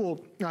of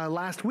school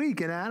last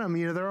week, and Adam,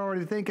 you know, they're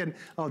already thinking,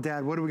 oh,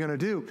 Dad, what are we going to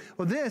do?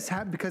 Well, this,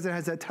 because it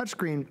has that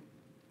touchscreen,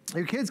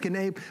 your kids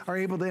are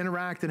able to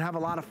interact and have a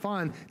lot of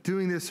fun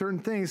doing this certain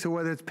things. So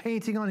whether it's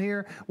painting on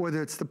here,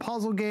 whether it's the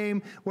puzzle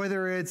game,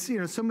 whether it's, you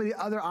know, so many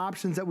other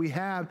options that we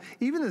have,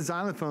 even the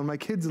xylophone. My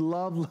kids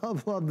love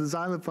the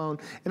xylophone,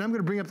 and I'm going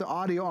to bring up the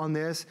audio on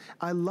this.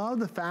 I love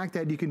the fact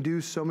that you can do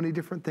so many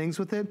different things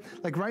with it.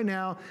 Like right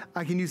now,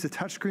 I can use the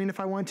touchscreen if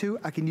I want to.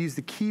 I can use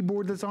the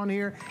keyboard that's on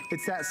here.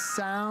 It's that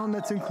sound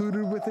that's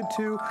included with it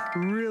too.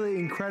 Really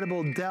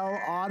incredible Dell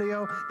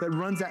audio that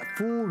runs that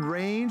full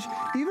range.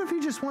 Even if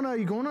you just want to,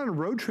 you're going on a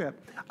road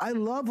trip. I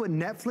love what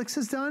Netflix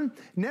has done.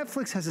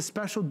 Netflix has a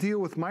special deal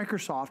with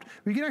Microsoft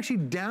where you can actually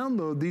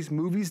download these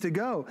movies to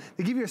go.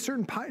 They give you a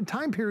certain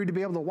time period to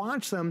be able to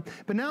watch them.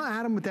 But now,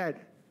 Adam, with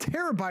that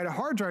terabyte of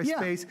hard drive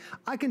space.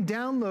 I can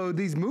download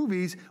these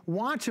movies,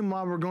 watch them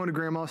while we're going to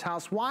grandma's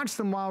house, watch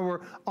them while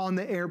we're on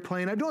the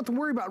airplane. I don't have to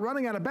worry about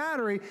running out of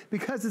battery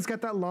because it's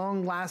got that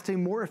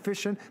long-lasting, more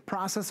efficient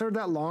processor,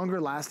 that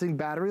longer-lasting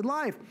battery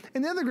life.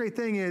 And the other great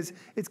thing is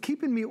it's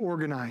keeping me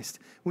organized.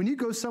 When you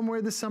go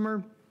somewhere this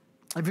summer,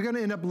 if you're gonna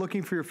end up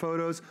looking for your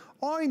photos,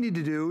 all you need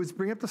to do is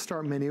bring up the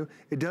Start menu.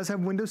 It does have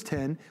Windows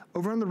 10.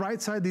 Over on the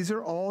right side, these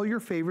are all your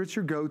favorites,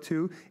 your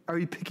go-to. Are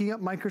you picking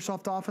up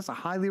Microsoft Office? I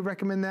highly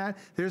recommend that.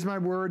 There's my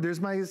Word,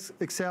 there's my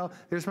Excel,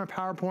 there's my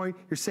PowerPoint.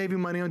 You're saving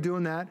money on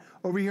doing that.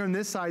 Over here on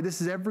this side, this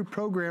is every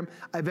program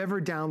I've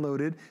ever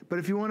downloaded. But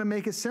if you wanna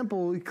make it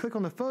simple, you click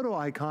on the photo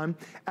icon.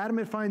 Adam,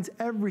 it finds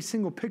every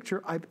single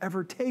picture I've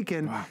ever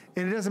taken. Wow.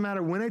 And it doesn't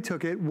matter when I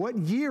took it, what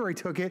year I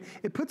took it.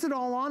 It puts it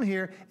all on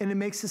here and it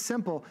makes it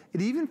simple.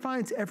 It even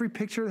finds every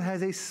picture that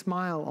has a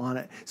smile on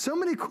it. So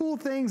many cool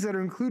things that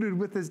are included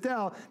with this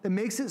Dell that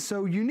makes it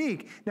so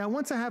unique. Now,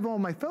 once I have all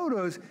my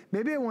photos,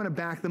 maybe I want to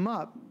back them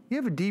up. You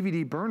have a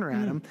DVD burner,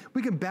 Adam.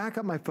 We can back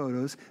up my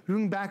photos. We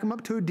can back them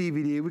up to a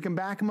DVD. We can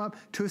back them up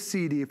to a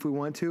CD if we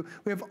want to.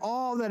 We have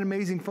all that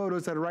amazing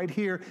photos that are right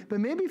here,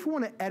 but maybe if we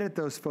want to edit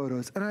those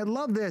photos. And I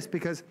love this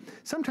because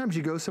sometimes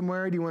you go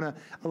somewhere and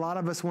a lot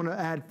of us want to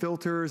add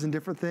filters and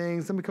different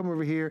things. Let me come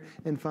over here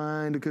and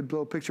find a good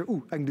little picture.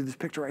 Ooh, I can do this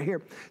picture right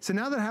here. So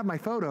now that I have my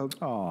photo,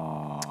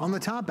 on the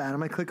top,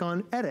 Adam, I click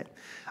on edit.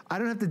 I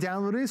don't have to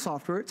download any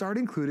software. It's already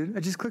included. I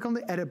just click on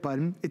the edit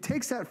button. It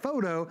takes that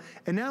photo,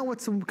 and now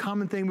what's some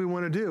common thing we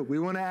want to do? We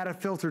want to add a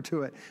filter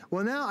to it.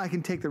 Well, now I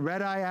can take the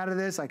red eye out of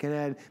this. I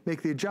can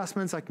make the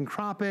adjustments. I can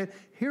crop it.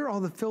 Here are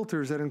all the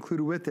filters that are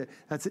included with it.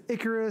 That's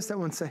Icarus, that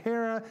one's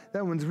Sahara,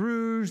 that one's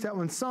Rouge, that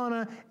one's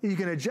Sauna. You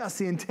can adjust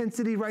the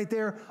intensity right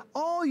there,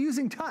 all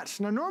using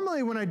touch. Now,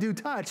 normally when I do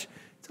touch,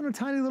 it's on a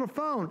tiny little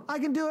phone. I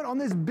can do it on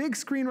this big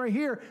screen right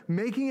here,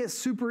 making it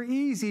super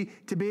easy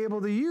to be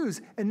able to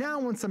use. And now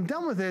once I'm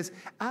done with this,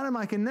 Adam,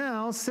 I can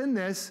now send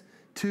this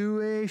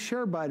to a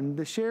share button.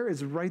 The share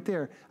is right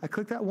there. I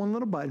click that one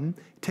little button,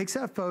 it takes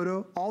that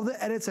photo, all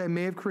the edits I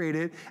may have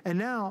created, and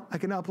now I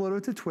can upload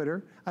it to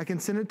Twitter. I can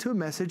send it to a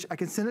message. I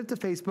can send it to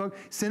Facebook,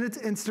 send it to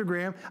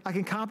Instagram. I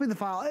can copy the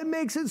file. It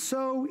makes it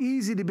so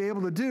easy to be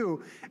able to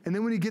do. And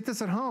then when you get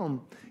this at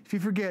home, if you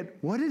forget,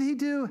 what did he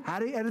do? How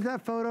did he edit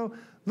that photo?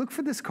 Look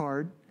for this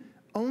card.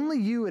 Only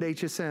you at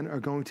HSN are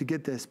going to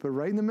get this, but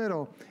right in the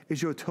middle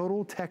is your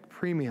Total Tech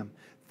Premium.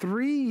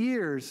 3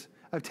 years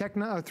of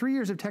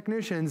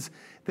technicians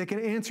that can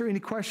answer any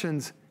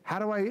questions. How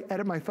do I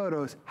edit my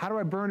photos? How do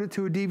I burn it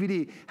to a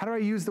DVD? How do I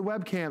use the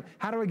webcam?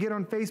 How do I get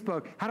on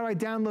Facebook? How do I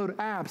download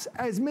apps?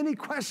 As many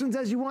questions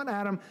as you want,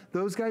 Adam.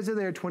 Those guys are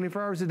there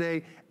 24 hours a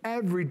day,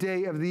 every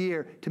day of the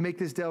year to make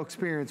this Dell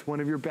experience one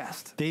of your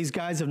best. These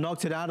guys have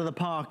knocked it out of the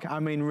park. I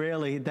mean,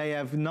 really, they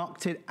have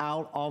knocked it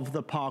out of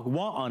the park.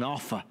 What an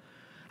offer.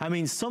 I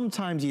mean,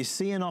 sometimes you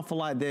see an offer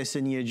like this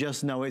and you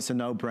just know it's a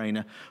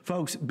no-brainer.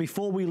 Folks,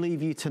 before we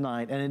leave you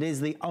tonight, and it is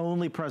the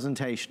only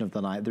presentation of the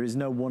night, there is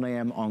no 1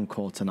 a.m.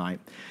 encore tonight.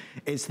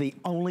 It's the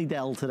only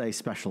Dell Today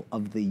special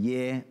of the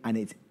year, and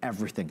it's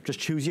everything. Just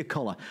choose your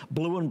color.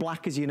 Blue and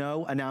black, as you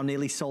know, are now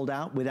nearly sold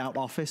out without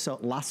office, so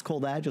last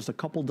call there, just a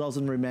couple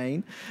dozen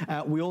remain.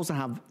 We also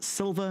have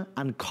silver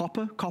and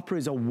copper. Copper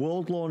is a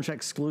world launch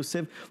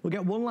exclusive. We'll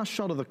get one last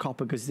shot of the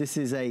copper because this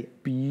is a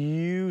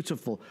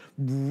beautiful,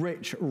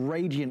 rich,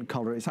 radiant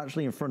color. It's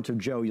actually in front of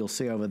Joe, you'll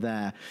see over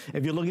there.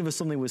 If you're looking for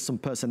something with some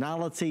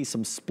personality,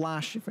 some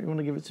splash, if you want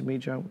to give it to me,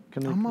 Joe.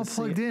 I'm all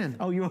plugged in.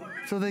 Oh, you are?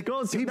 So they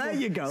go. So there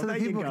you go. So that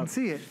people can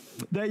see it.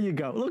 There you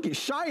go. Look, it's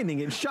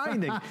shining. It's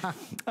shining.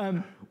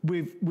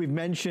 We've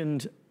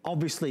mentioned,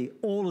 obviously,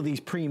 all of these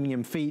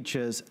premium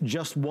features.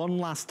 Just one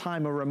last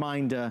time, a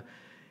reminder,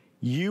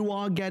 you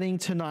are getting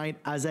tonight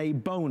as a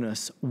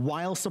bonus,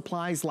 while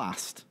supplies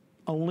last,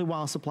 only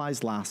while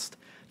supplies last,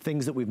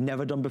 things that we've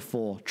never done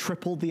before.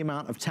 Tripled the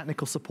amount of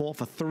technical support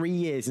for 3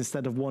 years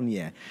instead of 1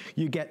 year.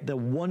 You get the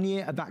 1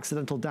 year of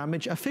accidental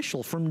damage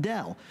official from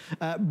Dell.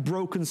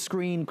 Broken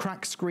screen,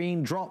 cracked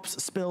screen,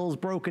 drops, spills,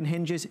 broken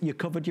hinges, you're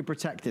covered, you're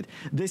protected.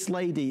 This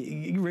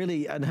lady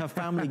really and her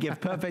family give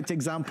perfect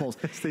examples.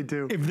 Yes, they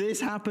do. If this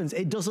happens,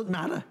 it doesn't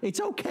matter. It's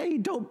okay,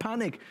 don't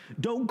panic.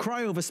 Don't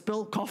cry over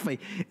spilt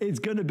coffee. It's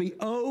gonna be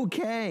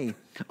okay.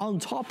 On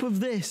top of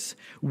this,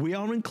 we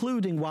are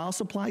including, while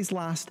supplies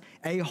last,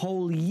 a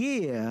whole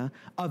year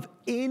of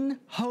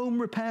in-home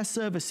repair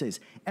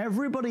services.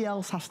 Everybody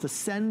else has to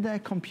send their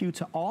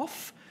computer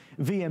off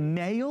via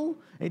mail.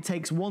 It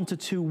takes 1 to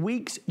 2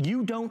 weeks.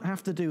 You don't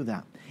have to do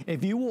that.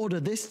 If you order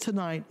this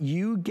tonight,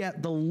 you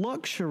get the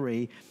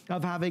luxury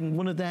of having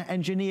one of their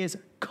engineers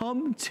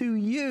come to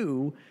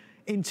you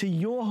into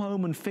your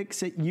home and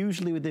fix it,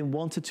 usually within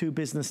 1 to 2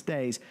 business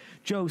days.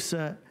 Joe,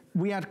 sir,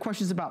 we had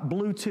questions about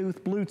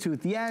Bluetooth,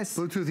 yes.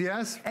 Bluetooth,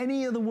 yes.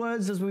 Any other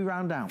words as we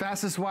round out?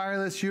 Fastest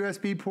wireless,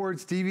 USB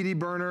ports, DVD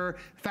burner,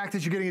 the fact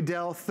that you're getting a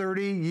Dell,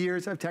 30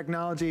 years of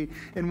technology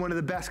in one of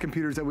the best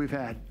computers that we've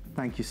had.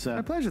 Thank you, sir.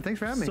 My pleasure, thanks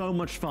for having me. So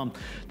much fun.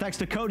 Thanks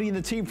to Cody and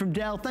the team from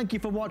Dell. Thank you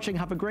for watching.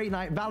 Have a great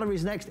night.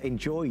 Valerie's next.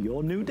 Enjoy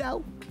your new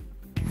Dell.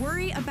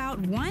 Worry about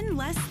one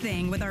less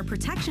thing with our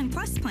Protection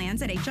Plus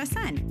plans at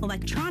HSN.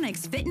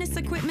 Electronics, fitness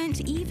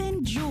equipment,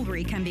 even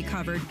jewelry can be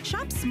covered.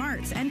 Shop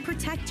smart and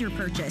protect your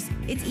purchase.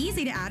 It's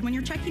easy to add when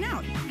you're checking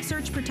out.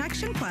 Search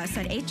Protection Plus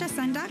at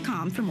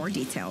hsn.com for more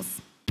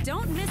details.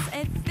 Don't miss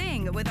a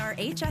thing with our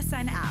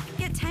HSN app.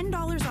 Get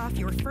 $10 off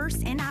your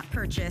first in-app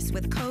purchase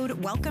with code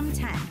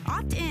WELCOME10.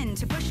 Opt in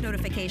to push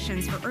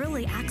notifications for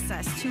early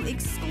access to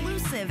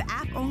exclusive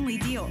app-only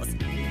deals.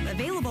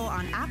 Available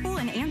on Apple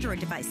and Android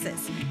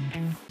devices.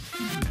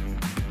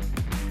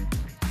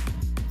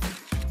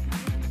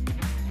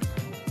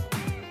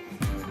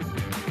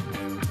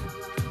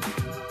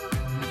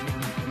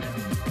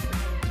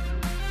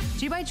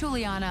 G by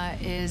Juliana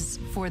is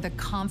for the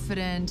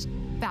confident,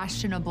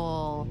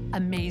 fashionable,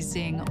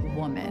 amazing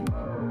woman.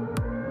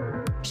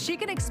 She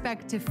can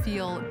expect to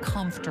feel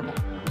comfortable.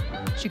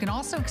 She can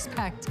also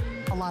expect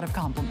a lot of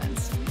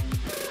compliments.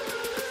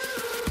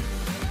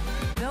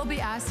 They'll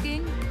be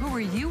asking, who are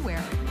you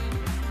wearing?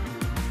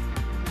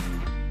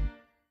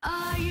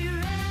 Are you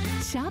ready?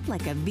 Shop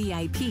like a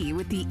VIP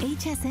with the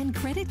HSN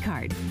credit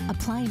card.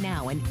 Apply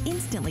now and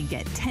instantly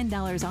get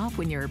 $10 off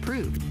when you're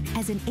approved.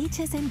 As an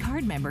HSN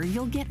card member,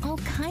 you'll get all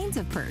kinds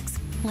of perks,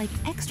 like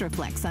extra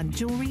flex on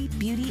jewelry,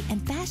 beauty,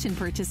 and fashion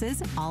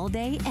purchases all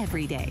day,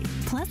 every day.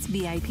 Plus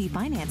VIP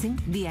financing,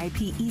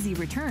 VIP easy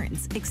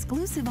returns,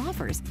 exclusive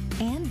offers,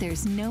 and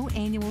there's no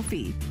annual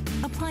fee.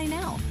 Apply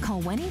now.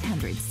 Call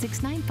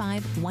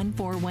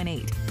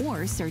 1-800-695-1418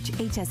 or search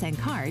HSN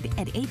card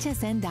at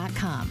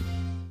hsn.com.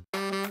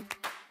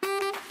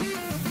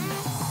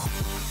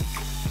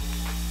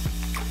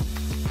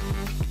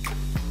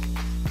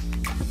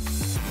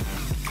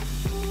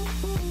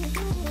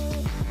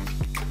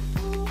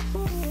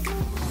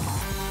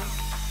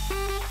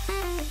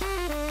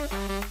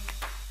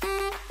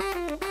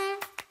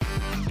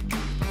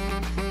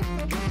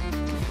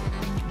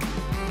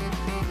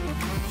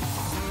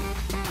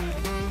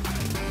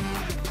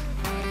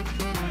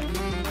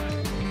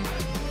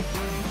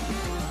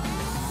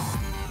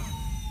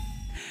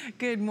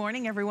 Good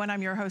morning, everyone.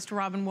 I'm your host,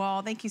 Robin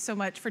Wall. Thank you so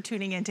much for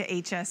tuning into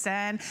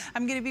HSN.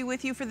 I'm going to be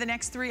with you for the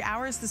next 3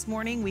 hours this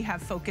morning. We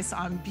have Focus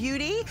on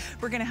Beauty.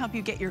 We're going to help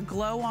you get your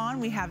glow on.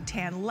 We have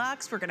Tan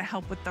Luxe. We're going to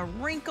help with the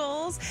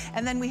wrinkles.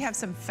 And then we have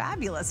some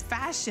fabulous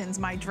fashions.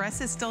 My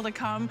dress is still to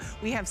come.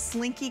 We have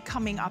Slinky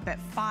coming up at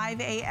 5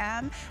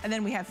 a.m. And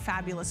then we have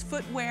fabulous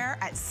footwear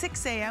at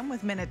 6 a.m.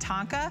 with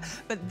Minnetonka.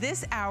 But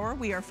this hour,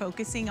 we are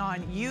focusing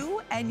on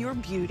you and your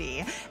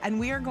beauty. And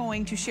we are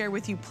going to share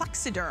with you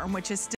Plexiderm, which is